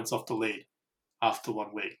 280 points off the lead after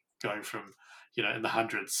 1 week, going from, in the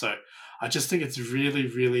hundreds. So I just think it's really,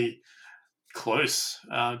 really close.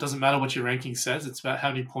 It doesn't matter what your ranking says. It's about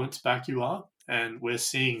how many points back you are. And we're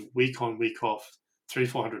seeing week on, week off,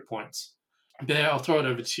 300-400 points. Bear, I'll throw it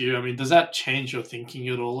over to you. I mean, does that change your thinking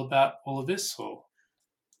at all about all of this? Or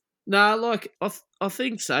No, I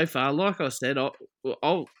think so far, like I said,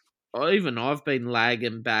 I've been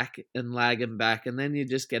lagging back, and then you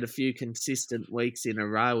just get a few consistent weeks in a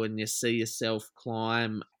row and you see yourself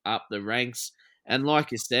climb up the ranks. And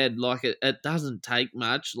like you said, it doesn't take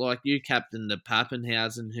much. Like you captained the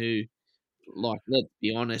Pappenhausen, who, let's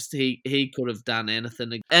be honest, he could have done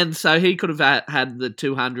anything. And so he could have had the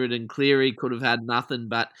 200, and Cleary could have had nothing,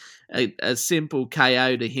 but a simple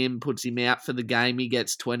KO to him puts him out for the game. He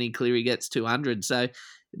gets 20, Cleary gets 200. So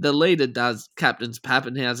the leader captains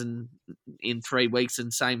Pappenhausen in 3 weeks,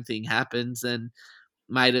 and same thing happens, and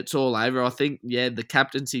mate, it's all over. I think, the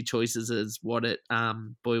captaincy choices is what it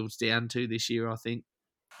boils down to this year, I think.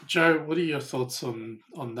 Joe, what are your thoughts on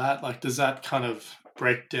that? Like, does that kind of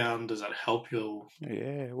break down? Does that help you?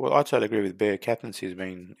 Yeah, well, I totally agree with Bear. Captaincy has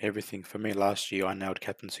been everything for me. Last year, I nailed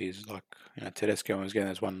captaincies. Like, Tedesco was getting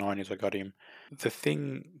those 190s. I got him. The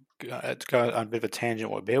thing, to go on a bit of a tangent,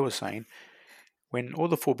 what Bear was saying, when all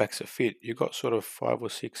the fullbacks are fit, you've got sort of 5 or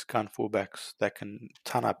 6 gun fullbacks that can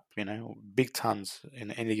ton up, big tons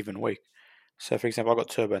in any given week. So, for example, I've got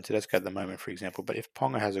Turbo and Tedesco at the moment, for example, but if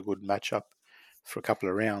Ponga has a good matchup for a couple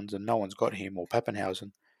of rounds and no one's got him, or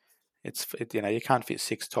Pappenhausen, you can't fit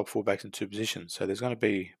 6 top fullbacks in 2 positions, so there's going to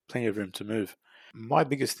be plenty of room to move. My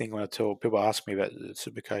biggest thing when I tell people ask me about the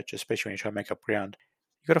Supercoach, especially when you try to make up ground,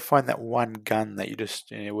 you got to find that one gun that you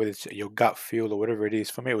just, whether it's your gut feel or whatever it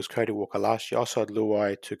is. For me, it was Cody Walker last year. I sold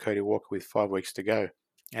Luai to Cody Walker with 5 weeks to go.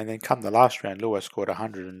 And then come the last round, Luai scored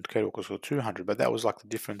 100 and Cody Walker scored 200. But that was like the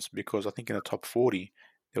difference, because I think in the top 40,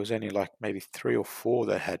 there was only like maybe 3 or 4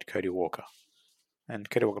 that had Cody Walker. And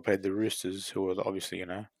Cody Walker played the Roosters, who were obviously,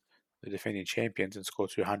 the defending champions, and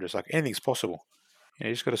scored 200. It's like anything's possible.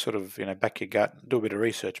 You just got to sort of, back your gut, do a bit of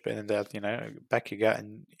research, but then back your gut,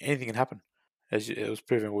 and anything can happen. As it was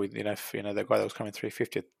proven with, that guy that was coming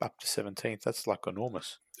 350th up to 17th, that's like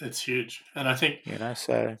enormous. It's huge. And I think,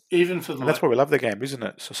 so even for that's why we love the game, isn't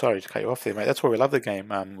it? So sorry to cut you off there, mate. That's why we love the game,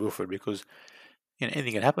 Wilfred, because,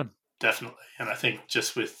 anything can happen. Definitely. And I think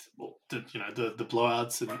just with, the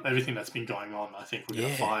blowouts and everything that's been going on, I think we're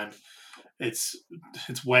going to find it's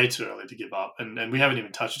way too early to give up. And we haven't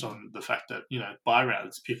even touched on the fact that, buy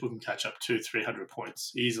rounds, people can catch up 200-300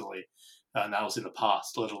 points easily. And that was in the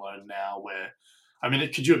past, let alone now where,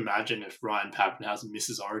 could you imagine if Ryan Papenhuyzen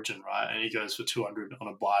misses Origin, right, and he goes for 200 on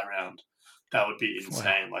a buy round? That would be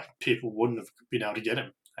insane. Wow. Like, people wouldn't have been able to get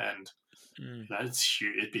him. And it's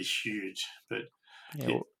huge. It'd be huge. But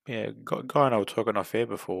Guy and I were talking off air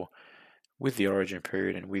before. With the Origin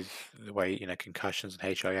period and with the way concussions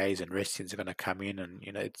and HIAs and rest-ins are going to come in, and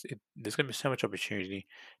there's going to be so much opportunity.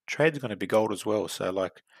 Trades are going to be gold as well. So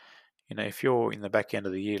if you're in the back end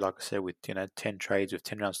of the year, like I said, with 10 trades with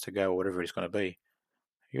 10 rounds to go or whatever it's going to be,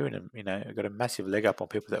 you're in got a massive leg up on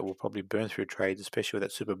people that will probably burn through trades, especially with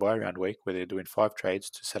that super buy round week where they're doing 5 trades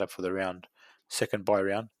to set up for the second buy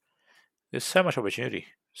round. There's so much opportunity.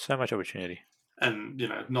 And,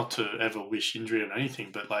 not to ever wish injury on anything,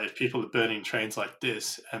 but like if people are burning trains like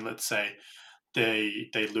this, and let's say they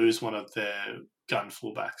lose one of their gun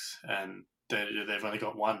fullbacks and they've only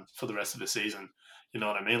got one for the rest of the season, you know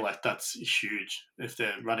what I mean? Like, that's huge. If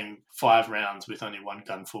they're running 5 rounds with only one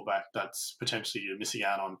gun fullback, that's potentially you're missing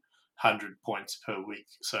out on 100 points per week.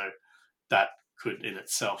 So that could in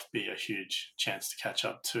itself be a huge chance to catch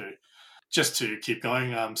up to. Just to keep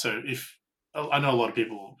going, so if I know a lot of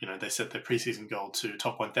people, they set their preseason goal to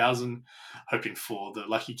top 1,000, hoping for the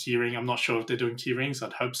lucky keyring. I'm not sure if they're doing key rings.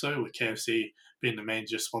 I'd hope so, with KFC being the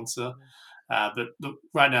major sponsor. But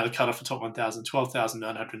right now, the cutoff for top 1,000,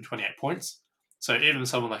 12,928 points. So even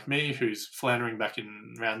someone like me, who's floundering back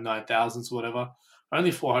in around 9,000s or whatever,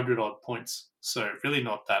 only 400 odd points. So really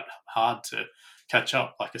not that hard to catch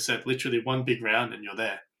up. Like I said, literally one big round and you're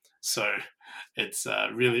there. So it's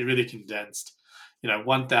really, really condensed.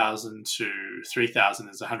 1,000 to 3,000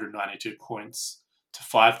 is 192 points. To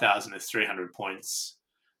 5,000 is 300 points.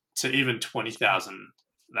 To even 20,000,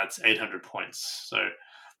 that's 800 points. So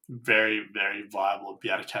very, very viable to be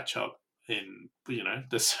able to catch up in,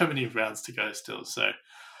 there's so many rounds to go still. So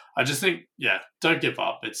I just think, don't give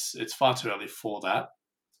up. It's far too early for that.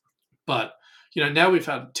 But, now we've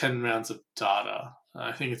had 10 rounds of data.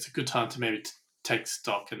 I think it's a good time to maybe take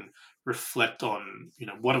stock and reflect on,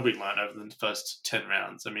 what have we learned over the first 10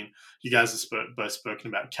 rounds? You guys have both spoken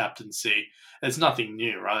about captaincy. It's nothing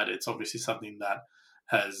new, right? It's obviously something that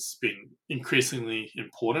has been increasingly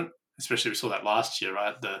important, especially we saw that last year,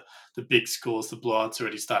 right? The big scores, the blowouts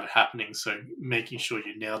already started happening. So making sure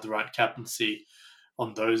you nailed the right captaincy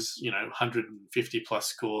on those, 150 plus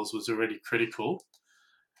scores was already critical.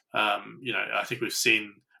 I think we've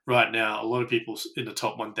seen right now, a lot of people in the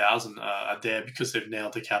top 1,000 are there because they've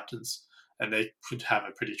nailed the captains, and they could have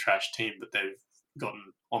a pretty trash team, but they've gotten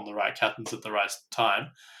on the right captains at the right time,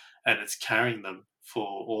 and it's carrying them for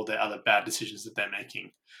all their other bad decisions that they're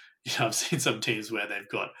making. I've seen some teams where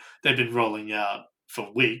they've been rolling out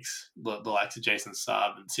for weeks, the likes of Jason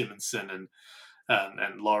Saab and Simonson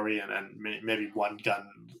and Laurie and maybe one gun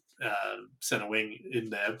centre wing in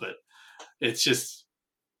there, but it's just,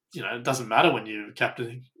 it doesn't matter when you're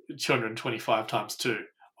captaining 225 times 2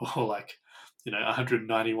 or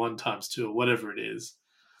 191 times 2 or whatever it is.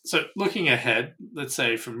 So looking ahead, let's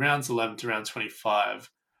say from rounds 11 to round 25,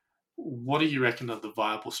 what do you reckon are the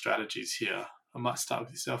viable strategies here? I might start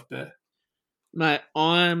with yourself, Bear. Mate,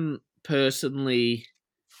 I'm personally,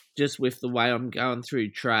 just with the way I'm going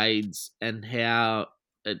through trades and how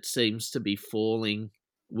it seems to be falling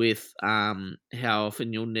with how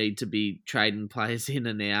often you'll need to be trading players in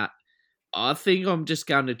and out, I think I'm just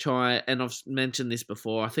going to try, and I've mentioned this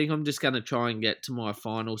before, I think I'm just going to try and get to my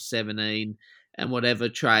final 17, and whatever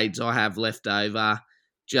trades I have left over,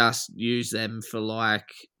 just use them for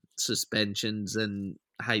suspensions and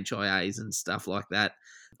HIAs and stuff like that.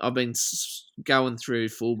 I've been going through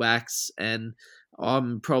fullbacks, and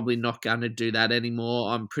I'm probably not going to do that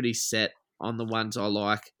anymore. I'm pretty set on the ones I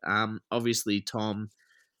like. Obviously, Tom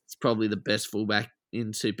is probably the best fullback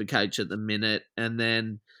in Supercoach at the minute, and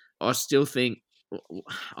then I still think,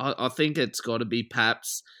 I think it's got to be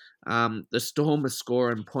Paps. The Storm are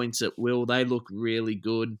scoring points at will. They look really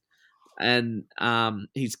good. And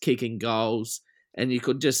he's kicking goals. And you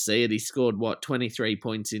could just see it. He scored, 23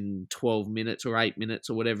 points in 12 minutes or 8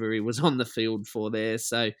 minutes or whatever he was on the field for there.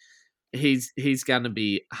 So he's going to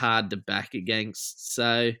be hard to back against.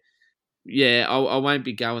 So, yeah, I won't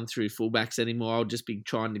be going through fullbacks anymore. I'll just be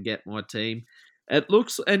trying to get my team. It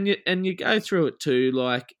looks, and you go through it too,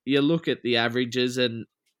 you look at the averages and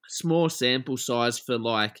small sample size for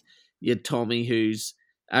your Tommy, who's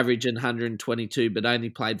averaging 122 but only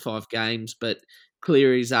played 5 games, but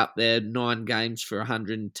Cleary's up there, 9 games for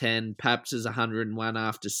 110, Paps is 101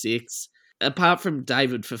 after 6. Apart from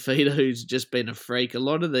David Fafita, who's just been a freak, a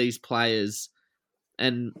lot of these players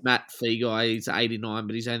and Matt Feagai, he's 89,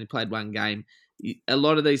 but he's only played one game. A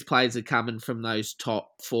lot of these players are coming from those top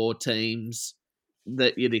 4 teams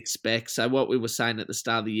that you'd expect. So what we were saying at the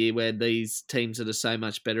start of the year, where these teams that are so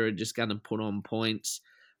much better are just going to put on points,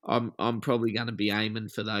 I'm probably going to be aiming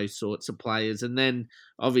for those sorts of players. And then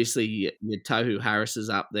obviously your Tohu Harris is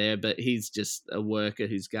up there, but he's just a worker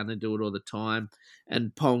who's going to do it all the time.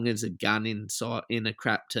 And Pong is a gun in a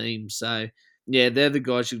crap team. So yeah, they're the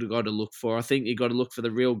guys you've got to look for. I think you've got to look for the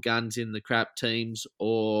real guns in the crap teams,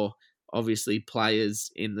 or obviously players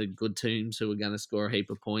in the good teams who are going to score a heap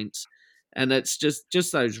of points. And it's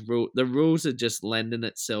just those rules. The rules are just lending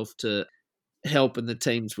itself to helping the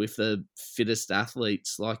teams with the fittest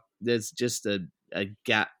athletes. Like there's just a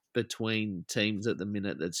gap between teams at the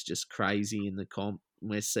minute that's just crazy in the comp.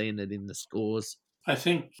 We're seeing it in the scores. I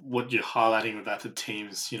think what you're highlighting about the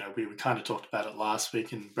teams, we kind of talked about it last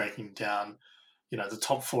week in breaking down, the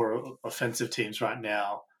top 4 offensive teams right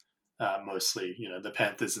now, mostly, the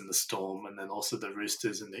Panthers and the Storm, and then also the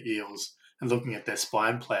Roosters and the Eels, and looking at their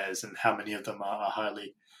spine players and how many of them are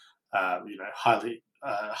highly,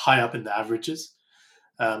 high up in the averages.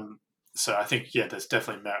 So I think, there's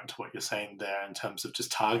definitely merit to what you're saying there in terms of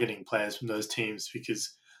just targeting players from those teams,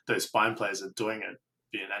 because those spine players are doing it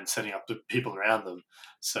and setting up the people around them.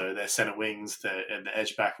 So their centre wings and the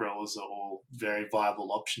edge back rows are all very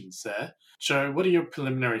viable options there. Joe, what are your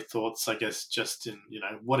preliminary thoughts, I guess, just in,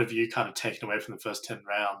 what have you kind of taken away from the first 10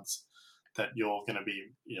 rounds that you're going to be,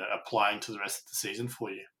 applying to the rest of the season for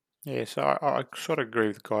you? Yeah, so I sort of agree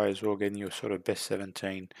with Guy as well, getting your sort of best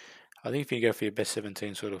 17. I think if you go for your best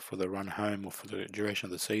 17 sort of for the run home or for the duration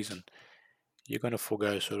of the season, you're going to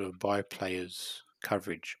forego sort of by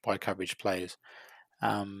coverage players.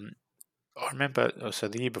 I remember, so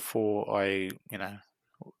the year before I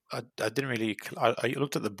didn't really, I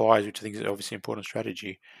looked at the buys, which I think is obviously an important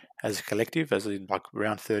strategy as a collective, as in like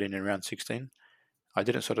round 13 and round 16. I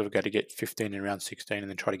didn't sort of go to get 15 in round 16 and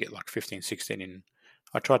then try to get like 15, 16 in.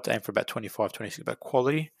 I tried to aim for about 25, 26, about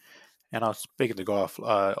quality. And I was speaking to the guy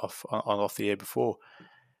off the air before.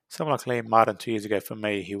 Someone like Liam Martin 2 years ago for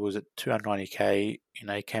me, he was at 290k.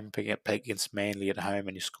 He came against Manly at home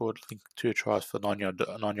and he scored, I think, 2 tries for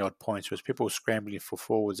 9-yard points, whereas people were scrambling for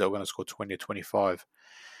forwards that were going to score 20 or 25.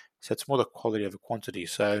 So it's more the quality over quantity.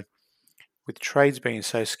 So with trades being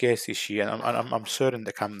so scarce this year, and I'm certain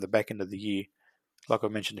that come the back end of the year, like I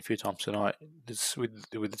mentioned a few times tonight, with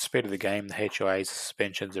the speed of the game, the HIAs, the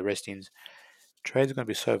suspensions, the restings, trades are going to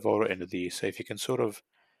be so volatile at the end of the year. So if you can sort of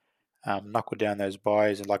knuckle down those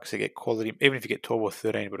buys and, like I said, get quality, even if you get 12 or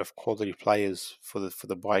 13, but of quality players for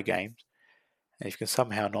the buy games, and if you can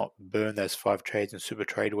somehow not burn those 5 trades in Super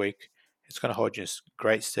Trade Week, it's going to hold you in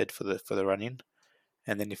great stead for the run in.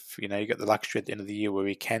 And then if you got the luxury at the end of the year where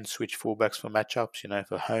we can switch fullbacks for matchups,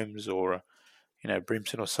 for Holmes or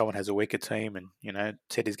Brimson or someone has a weaker team, and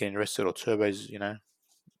Teddy's getting rested or Turbo's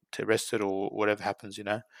rested or whatever happens,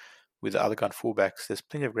 with the other gun fullbacks, there's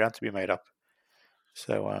plenty of ground to be made up.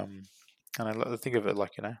 So and I think of it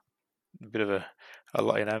like a bit of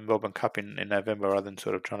a Melbourne Cup in November, rather than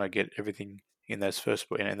sort of trying to get everything in those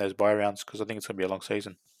in those buy rounds, because I think it's going to be a long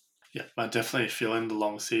season. Yeah, I definitely feel in the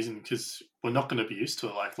long season, because we're not going to be used to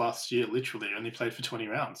it. Like last year, literally only played for 20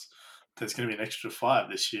 rounds. There's going to be an extra 5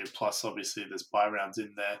 this year. Plus, obviously, there's buy rounds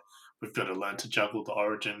in there. We've got to learn to juggle the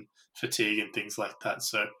origin fatigue and things like that.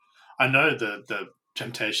 So I know the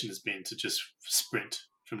temptation has been to just sprint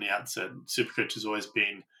from the outset. Supercoach has always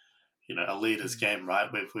been, a leader's game, right?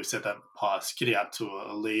 We've said that in the past. Getting up to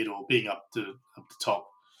a lead or being up the top,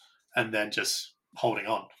 and then just holding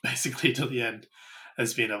on basically to the end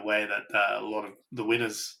has been a way that a lot of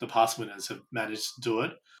the past winners have managed to do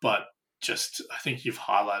it. But just, I think you've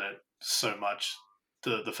highlighted so much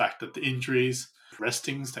the fact that the injuries,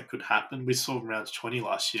 restings that could happen. We saw in round 20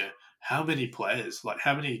 last year, how many players, like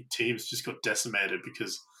how many teams just got decimated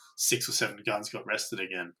because 6 or 7 guns got rested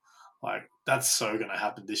again. Like that's so going to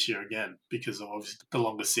happen this year again, because of obviously the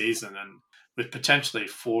longer season, and with potentially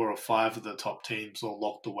 4 or 5 of the top teams all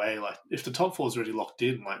locked away. Like if the top 4 is already locked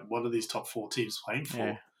in, like what are these top 4 teams playing for?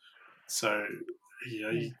 Yeah. So,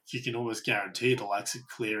 you can almost guarantee the likes of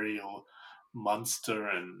Cleary or Munster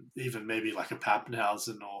and even maybe like a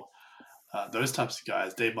Pappenhausen or those types of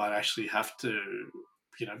guys, they might actually have to,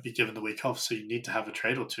 be given the week off. So you need to have a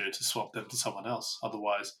trade or 2 to swap them to someone else.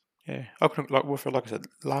 Otherwise, yeah, like I said,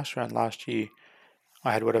 last year,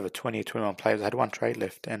 I had 20 or 21 players. I had 1 trade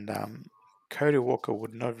left, and Cody Walker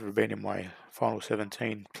would never have been in my final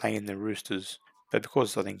 17 playing the Roosters. But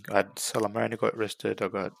because I think I had Salamone got rested, I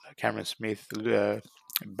got Cameron Smith,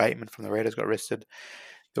 Bateman from the Raiders got rested.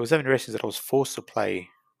 There was so many restings that I was forced to play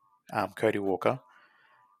Cody Walker,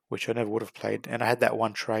 which I never would have played. And I had that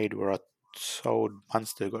one trade where I sold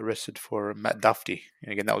Munster, got arrested for Matt Duffy.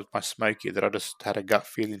 And again, that was my smoky that I just had a gut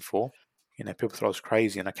feeling for. People thought I was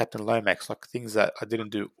crazy, and I captain Lomax, like things that I didn't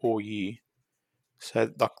do all year.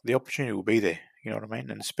 So, like, the opportunity will be there, you know what I mean?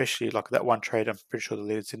 And especially, like, that one trade, I'm pretty sure the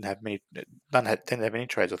leaders didn't have any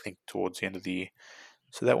trades, I think, towards the end of the year.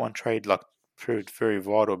 So that one trade, like, proved very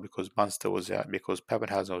vital because Munster was out, because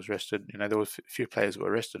Pappenhausen was rested. There was a few players who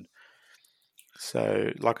were rested.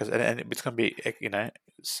 So, like I said, and it's going to be,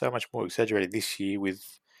 so much more exaggerated this year with,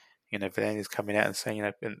 Vanani's coming out and saying,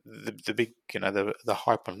 and the big, the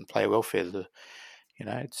hype on player welfare,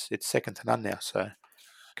 it's second to none now. So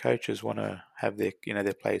coaches want to have their,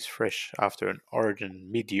 their players fresh after an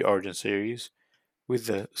mid-year Origin series with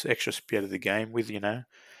the extra speed of the game,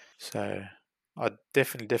 So I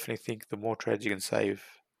definitely think the more trades you can save,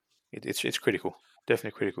 it's critical.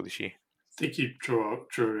 Definitely critical this year. I think you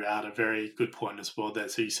drew out a very good point as well there.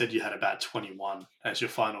 So you said you had about 21 as your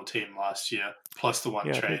final team last year, plus the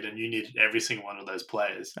one trade, and you needed every single one of those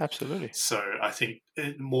players. Absolutely. So I think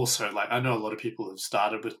more so, like, I know a lot of people have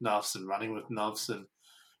started with Nuffs and running with Nuffs, and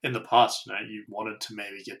in the past, you wanted to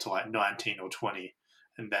maybe get to like 19 or 20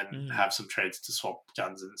 and then have some trades to swap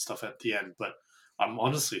guns and stuff at the end. But I'm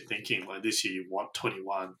honestly thinking, like, this year you want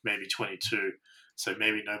 21, maybe 22, so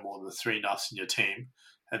maybe no more than 3 Nuffs in your team,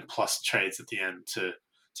 and plus trades at the end to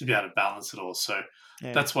be able to balance it all. So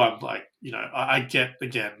that's why I'm like, I get,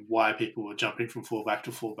 again, why people were jumping from fullback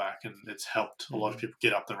to fullback, and it's helped a lot of people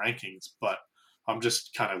get up the rankings. But I'm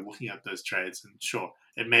just kind of looking at those trades, and sure,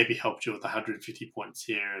 it maybe helped you with 150 points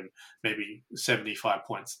here and maybe 75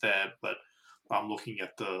 points there. But I'm looking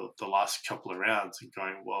at the last couple of rounds and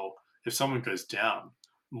going, well, if someone goes down,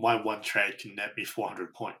 my one trade can net me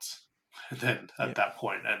 400 points. And then at that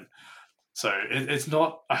point, and so it's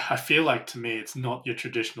not, I feel like, to me, it's not your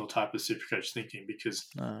traditional type of Supercoach thinking because,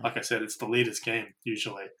 like I said, it's the leader's game.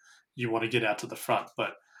 Usually you want to get out to the front,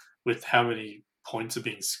 but with how many points are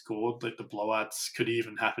being scored, like the blowouts could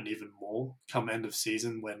even happen even more come end of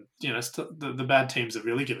season when, the bad teams are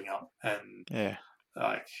really giving up. And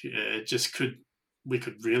like it just we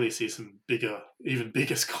could really see some even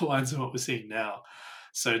bigger scorelines than what we're seeing now.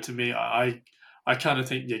 So to me, I kind of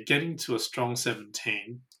think you're getting to a strong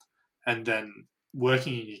 17 and then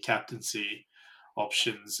working in your captaincy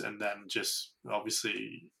options, and then just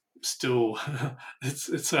obviously still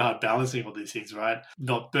it's so hard balancing all these things, right?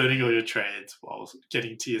 Not burning all your trades while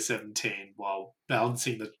getting to your 17, while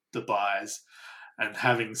balancing the buys and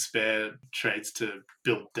having spare trades to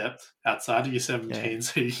build depth outside of your 17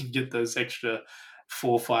 so you can get those extra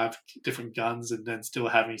 4 or 5 different guns, and then still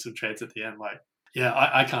having some trades at the end. Like,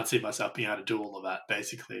 I can't see myself being able to do all of that,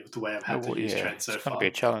 basically, with the way I've had to use trades so far. It's going to be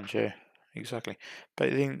a challenge, exactly.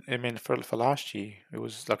 But I mean, for last year, it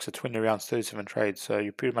was like 20 rounds, 37 trades, so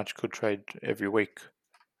you pretty much could trade every week,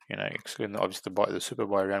 excluding obviously the super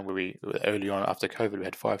buy round where we, early on after COVID, we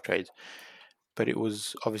had 5 trades. But it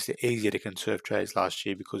was obviously easier to conserve trades last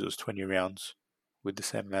year because it was 20 rounds with the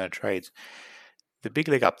same amount of trades. The big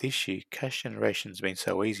leg up this year, cash generation has been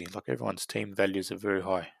so easy. Like, everyone's team values are very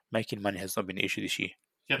high. Making money has not been an issue this year.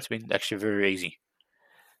 Yep. It's been actually very easy.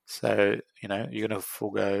 So, you're going to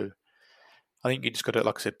forego. I think you just got to,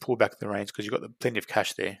 like I said, pull back the reins because you've got plenty of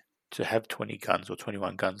cash there to have 20 guns or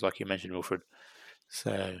 21 guns, like you mentioned, Wilfred.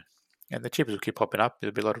 So, and the chippers will keep popping up.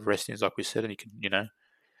 There'll be a lot of restings, like we said, and you can,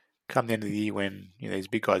 come the end of the year when these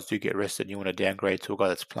big guys do get rested and you want to downgrade to a guy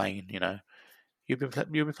that's playing, you'll be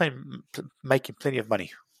playing, making plenty of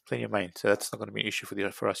money. So that's not going to be an issue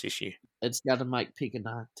for us this year. It's going to make picking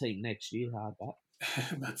a team next year hard, but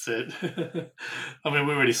that's it. I mean,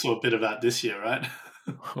 we already saw a bit of that this year, right?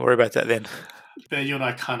 We'll worry about that then. Ben, you and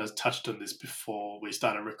I kind of touched on this before we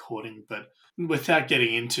started recording, but without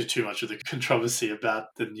getting into too much of the controversy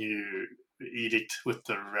about the new edict with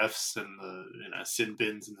the refs and the sin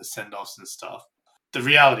bins and the send-offs and stuff, the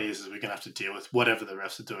reality is we're going to have to deal with whatever the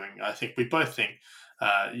refs are doing. I think we both think,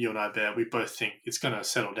 you and I, Bear, we both think it's going to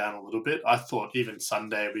settle down a little bit. I thought even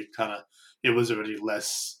Sunday it was already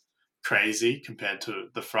less crazy compared to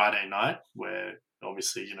the Friday night where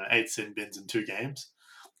obviously 8 sin bins in 2 games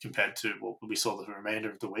compared to what we saw the remainder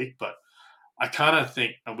of the week. But I kind of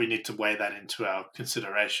think we need to weigh that into our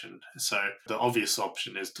consideration. So the obvious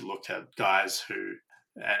option is to look at guys who,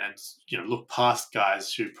 and look past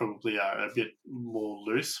guys who probably are a bit more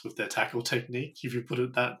loose with their tackle technique, if you put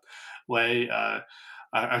it that way.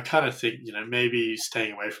 I kind of think, maybe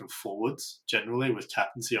staying away from forwards generally with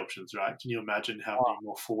captaincy options, right? Can you imagine how many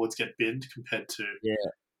more forwards get binned compared to,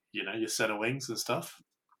 your centre wings and stuff?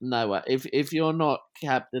 no way. If you're not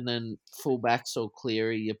captain and fullbacks or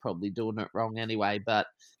Cleary, you're probably doing it wrong anyway. But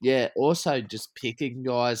yeah, also just picking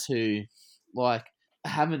guys who, like,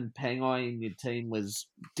 having Pangai in your team was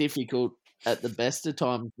difficult at the best of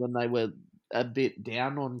times when they were a bit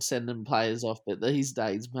down on sending players off. But these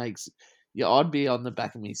days makes I'd be on the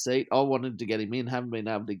back of my seat. I wanted to get him in, haven't been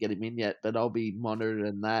able to get him in yet, but I'll be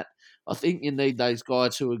monitoring that. I think you need those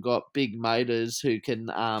guys who have got big motors who can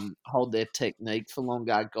hold their technique for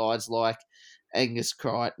longer. Guys like Angus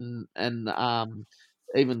Crichton and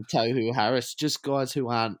even Tohu Harris, just guys who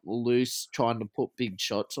aren't loose trying to put big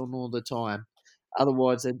shots on all the time.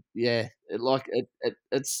 Otherwise,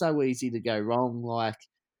 it's so easy to go wrong. Like,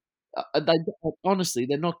 they honestly,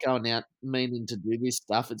 they're not going out meaning to do this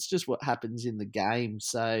stuff. It's just what happens in the game.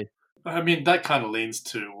 So, I mean, that kind of leans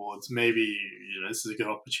towards maybe, this is a good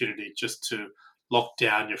opportunity just to lock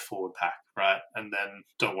down your forward pack, right? And then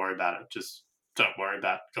don't worry about it. Just don't worry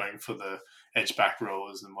about going for the edge back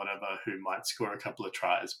rowers and whatever who might score a couple of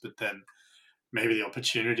tries. But then maybe the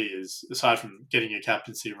opportunity is, aside from getting your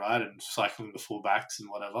captaincy right and cycling the fullbacks and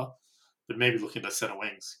whatever, but maybe looking at centre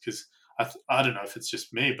wings. Because I don't know if it's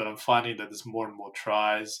just me, but I'm finding that there's more and more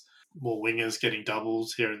tries, more wingers getting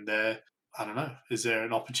doubles here and there. I don't know. Is there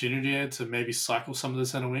an opportunity here to maybe cycle some of the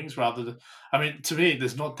centre wings rather than... I mean, to me,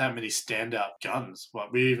 there's not that many standout guns. Well,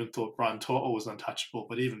 we even thought Brian Tortle was untouchable,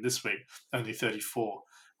 but even this week, only 34,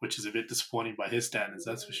 which is a bit disappointing by his standards,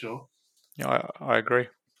 that's for sure. Yeah, I agree.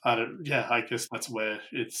 I guess that's where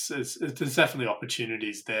there's definitely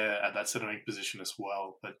opportunities there at that centre wing position as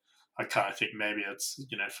well. But I kind of think maybe it's,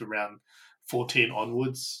 for round 14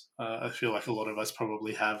 onwards, I feel like a lot of us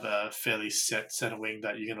probably have a fairly set centre wing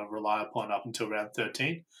that you're going to rely upon up until round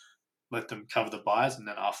 13. Let them cover the buys, and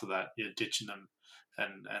then after that, you're ditching them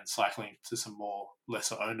and cycling to some more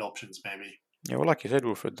lesser owned options maybe. Yeah, well, like you said,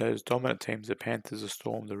 Wilfred, those dominant teams, the Panthers, the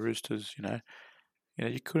Storm, the Roosters,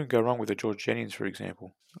 you couldn't go wrong with a George Jennings, for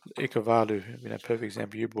example. Ikavalu, perfect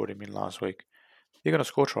example, you brought him in last week. You're going to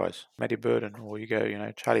score tries. Matty Burden, or you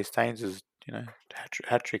go, Charlie Staines is,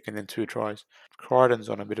 hat trick and then 2 tries. Crichton's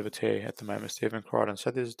on a bit of a tear at the moment, Stephen Crichton.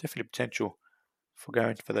 So there's definitely potential for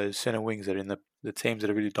going for those centre wings that are in the teams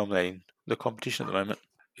that are really dominating the competition at the moment.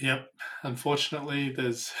 Yep. Unfortunately,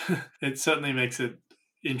 it certainly makes it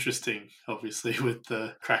interesting, obviously, with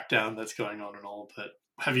the crackdown that's going on and all. But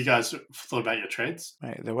have you guys thought about your trades?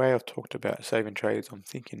 Mate, the way I've talked about saving trades, I'm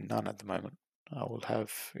thinking none at the moment. I will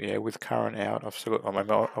have, with Curran out,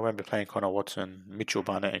 I remember playing Connor Watson, Mitchell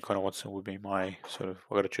Barnett and Connor Watson would be my sort of,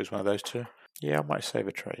 I've got to choose one of those two. Yeah, I might save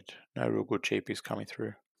a trade. No real good cheapies coming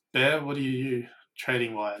through. Bear, what are you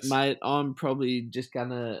trading wise? Mate, I'm probably just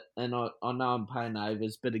going to, and I know I'm paying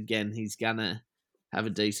overs, but again, he's going to have a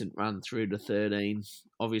decent run through to 13.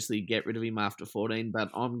 Obviously, get rid of him after 14, but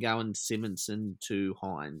I'm going Simonson to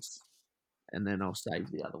Hines, and then I'll save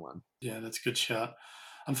the other one. Yeah, that's a good shout.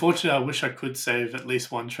 Unfortunately, I wish I could save at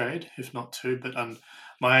least one trade, if not 2. But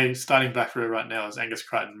my starting back row right now is Angus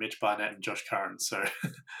Crichton, Mitch Barnett, and Josh Curran. So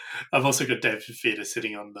I've also got David Fifita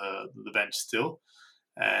sitting on the bench still.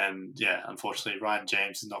 And yeah, unfortunately, Ryan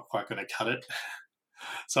James is not quite going to cut it.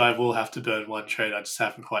 So I will have to burn one trade. I just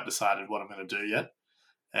haven't quite decided what I'm going to do yet.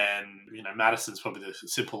 And, Madison's probably the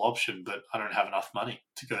simple option, but I don't have enough money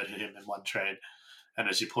to go to him in one trade. And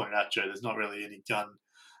as you pointed out, Joe, there's not really any gun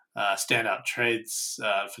standout trades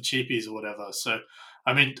for cheapies or whatever. So,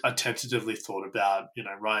 I mean, I tentatively thought about,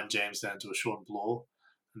 Ryan James down to a Sean Bloor,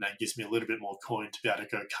 and that gives me a little bit more coin to be able to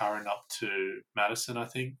go Curran up to Madison, I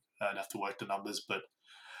think. I'd have to work the numbers, but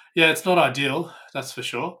yeah, it's not ideal, that's for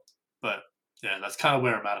sure. But yeah, that's kind of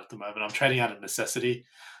where I'm at the moment. I'm trading out of necessity,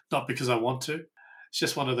 not because I want to. It's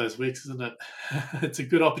just one of those weeks, isn't it? It's a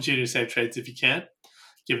good opportunity to save trades if you can,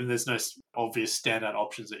 given there's no obvious standout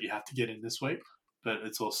options that you have to get in this week. But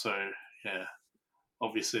it's also,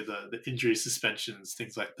 obviously the injury suspensions,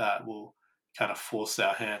 things like that will kind of force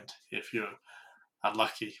our hand if you're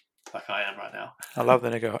unlucky, like I am right now. I love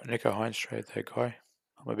the Nico Hines trade there, Guy.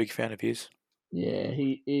 I'm a big fan of his. Yeah,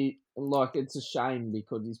 he it's a shame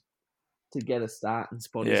because he's to get a starting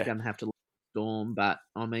spot, he's going to have to Storm. But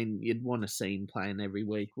I mean, you'd want to see him playing every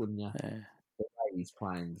week, wouldn't you? Yeah. The way he's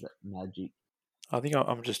playing magic. I think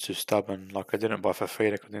I'm just too stubborn. Like, I didn't buy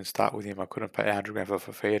Fafita, I didn't start with him. I couldn't pay $100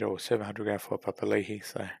 for Fafita or $700 for Papali'i,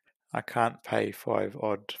 so I can't pay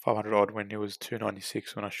 500 odd when he was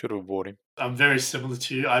 $296 when I should have bought him. I'm very similar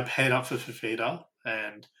to you. I paid up for Fafita,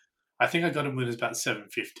 and I think I got him when it was about $750.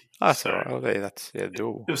 That's all right. Okay, that's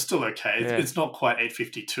doable. It was still okay. Yeah. It's not quite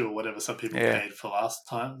 $852 or whatever some people paid for last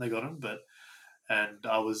time they got him, and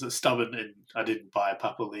I was stubborn and I didn't buy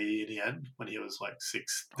Papali'i in the end when he was like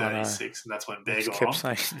 $636, and that's when Bear got on.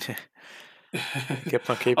 Saying, Kept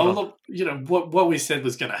on keeping on. Look, what we said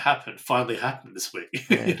was going to happen finally happened this week.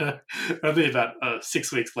 Yeah. Only about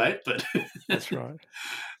 6 weeks late, but That's right.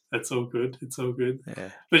 That's all good. It's all good. Yeah.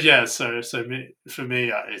 But yeah, for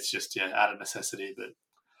me, it's just out of necessity. But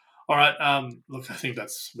all right, look, I think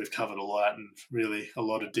we've covered a lot and really a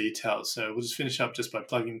lot of details. So we'll just finish up just by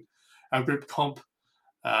plugging our group comp.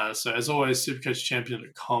 So as always,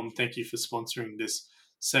 supercoachchampion.com. Thank you for sponsoring this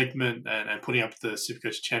segment and putting up the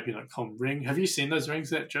supercoachchampion.com ring. Have you seen those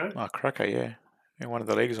rings yet, Joe? Oh, cracker, yeah. In one of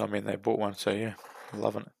the leagues I'm in, they bought one, so yeah,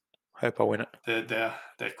 loving it. Hope I win it.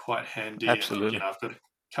 They're quite handy. Absolutely. And, I've got a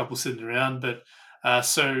couple sitting around, but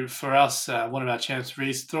so for us, one of our champs,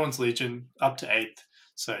 Reese Thorns Legion, up to 8th.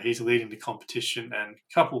 So he's leading the competition, and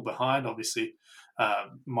a couple behind, obviously,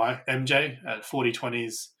 my MJ at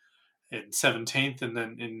 40-20s in 17th, and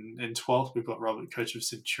then in 12th we've got Robert, coach of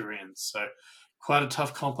Centurions. So quite a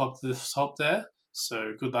tough comp up the top there.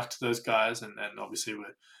 So good luck to those guys, and obviously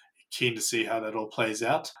we're keen to see how that all plays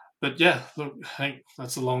out. But yeah, look, I think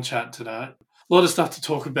that's a long chat tonight. A lot of stuff to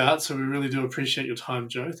talk about, so we really do appreciate your time,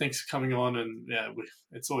 Joe. Thanks for coming on, and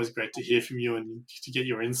it's always great to hear from you and to get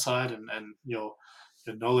your insight and your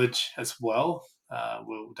knowledge as well.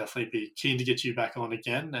 We'll definitely be keen to get you back on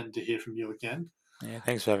again and to hear from you again. Yeah,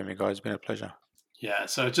 thanks for having me, guys. It's been a pleasure. Yeah,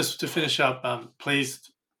 so just to finish up,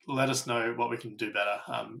 please let us know what we can do better.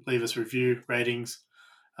 Leave us review, ratings,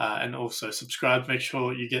 and also subscribe. Make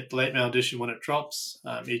sure you get the late mail edition when it drops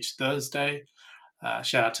each Thursday.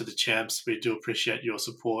 Shout out to the champs. We do appreciate your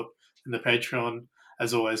support in the Patreon.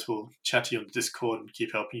 As always, we'll chat to you on the Discord and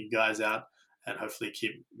keep helping you guys out and hopefully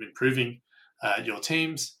keep improving your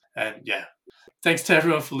teams. And yeah, thanks to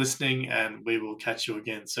everyone for listening, and we will catch you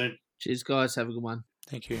again soon. Cheers, guys. Have a good one.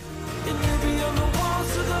 Thank you. It may be on the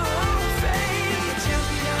walls of the